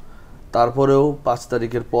 তারপরেও 5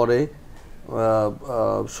 তারিখের পরে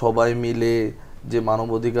সবাই মিলে যে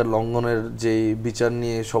মানবাধিকার লঙ্ঘনের যে বিচার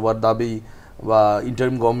নিয়ে সবার দাবি, বা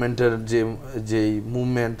ইন্টারিম গভর্নমেন্টের যেই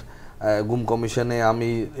মুভমেন্ট, গুম কমিশনে আমি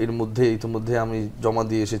ইতিমধ্যে আমি জমা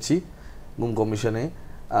দিয়ে এসেছি গুম কমিশনে।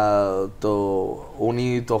 তো উনি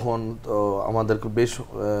তখন আমাদেরকে বেশ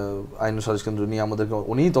আইন সালিশ কেন্দ্র নিয়ে আমাদেরকে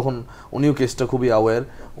উনিও কেসটা খুবই অ্যাওয়্যার,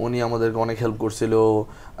 উনি আমাদেরকে অনেক হেল্প করছিল,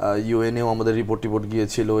 ইউএনএও আমাদের রিপোর্ট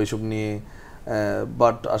গিয়েছিল এইসব নিয়ে।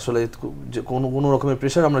 বাট আসলে কোনো রকমের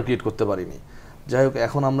প্রেশার আমরা ক্রিয়েট করতে পারিনি। যাই হোক,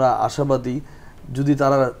 এখন আমরা আশাবাদী, যদি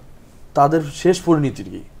তাদের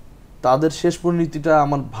শেষ পরিণতিটা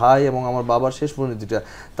আমার ভাই এবং আমার বাবার শেষ পরিণতিটা,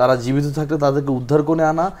 তারা জীবিত থাকলে তাদেরকে উদ্ধার করে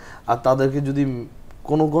আনা, আর তাদেরকে যদি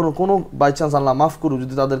কোনো বাই চান্স আল্লাহ মাফ করুক,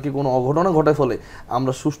 যদি তাদেরকে কোনো অঘটনা ঘটায় ফলে,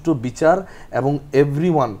 আমরা সুষ্ঠু বিচার এবং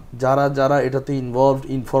এভরিওয়ান যারা এটাতে ইনভলভড,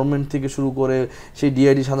 ইনফরমেন্ট থেকে শুরু করে সেই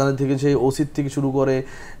ডিআইডি সাধারণ থেকে, সেই ওসির থেকে শুরু করে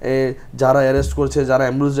যারা অ্যারেস্ট করেছে, যারা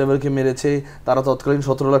অ্যাম্বুলেন্স ড্রাইভারকে মেরেছে, তারা তৎকালীন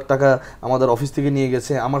 17 লাখ টাকা আমাদের অফিস থেকে নিয়ে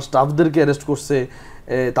গেছে, আমার স্টাফদেরকে অ্যারেস্ট করছে,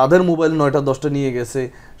 তাদের মোবাইল 9টা-10টা নিয়ে গেছে।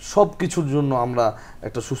 সব কিছুর জন্য আমরা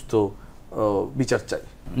একটা সুস্থ বিচার চাই।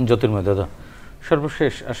 জ্যোতির্ময় দাদা,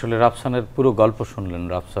 সর্বশেষ আসলে রাফসানের পুরো গল্প শুনলেন,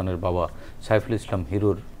 রাফসানের বাবা সাইফুল ইসলাম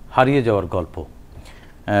হিরোর হারিয়ে যাওয়ার গল্প,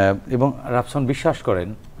 এবং রাফসান বিশ্বাস করেন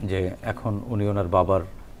যে এখন উনি ওনার বাবার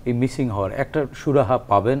এই মিসিং হওয়ার একটা সুরাহা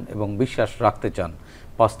পাবেন এবং বিশ্বাস রাখতে চান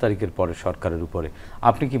 5 তারিখের পরে সরকারের উপরে।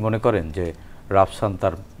 আপনি কি মনে করেন যে রাফসান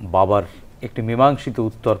তার বাবার একটি মীমাংসিত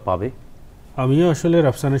উত্তর পাবে? আমিও আসলে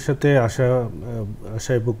রাফসানের সাথে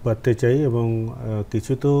আশায় বুক বাঁধতে চাই, এবং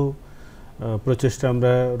কিছু তো প্রচেষ্টা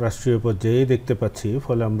আমরা রাষ্ট্রীয় পর্যায়ে দেখতে পাচ্ছি,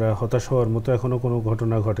 ফলে আমরা হতাশ হওয়ার মতো এখনও কোনো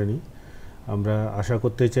ঘটনা ঘটেনি। আমরা আশা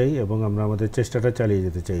করতে চাই এবং আমরা আমাদের চেষ্টাটা চালিয়ে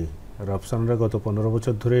যেতে চাই। রাফসানরা গত 15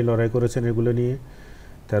 বছর ধরেই লড়াই করেছেন এগুলো নিয়ে,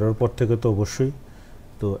 13 পর থেকে তো অবশ্যই।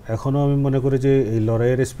 তো এখনও আমি মনে করি যে এই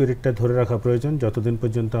লড়াইয়ের স্পিরিটটা ধরে রাখা প্রয়োজন, যতদিন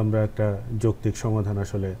পর্যন্ত আমরা একটা যৌক্তিক সমাধান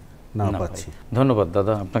আসলে না পাচ্ছি। ধন্যবাদ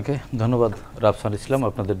দাদা, আপনাকে ধন্যবাদ রাফসান ইসলাম,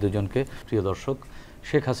 আপনাদের দুজনকে। প্রিয় দর্শক,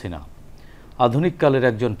 শেখ হাসিনা আধুনিক কালের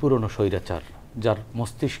একজন পুরনো স্বৈরাচার, যার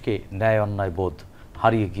মস্তিষ্কে ন্যায় অন্যায় বোধ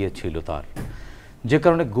হারিয়ে গিয়েছিল তার, যে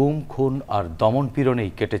কারণে গুম, খুন আর দমন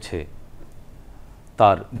পীড়নেই কেটেছে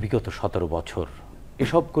তার বিগত 17 বছর।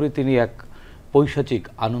 এসব করে তিনি এক পৈশাচিক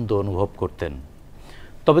আনন্দ অনুভব করতেন।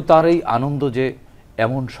 তবে তার এই আনন্দ যে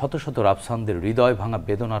এমন শত শত রাফসানদের হৃদয় ভাঙা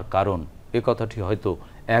বেদনার কারণ, এ কথাটি হয়তো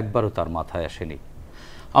একবারও তার মাথায় আসেনি।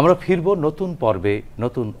 আমরা ফিরব নতুন পর্বে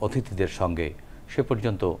নতুন অতিথিদের সঙ্গে। সে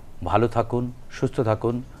পর্যন্ত ভালো থাকুন, সুস্থ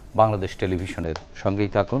থাকুন, বাংলাদেশ টেলিভিশনের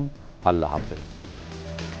সঙ্গেই থাকুন। আল্লাহ হাফেজ।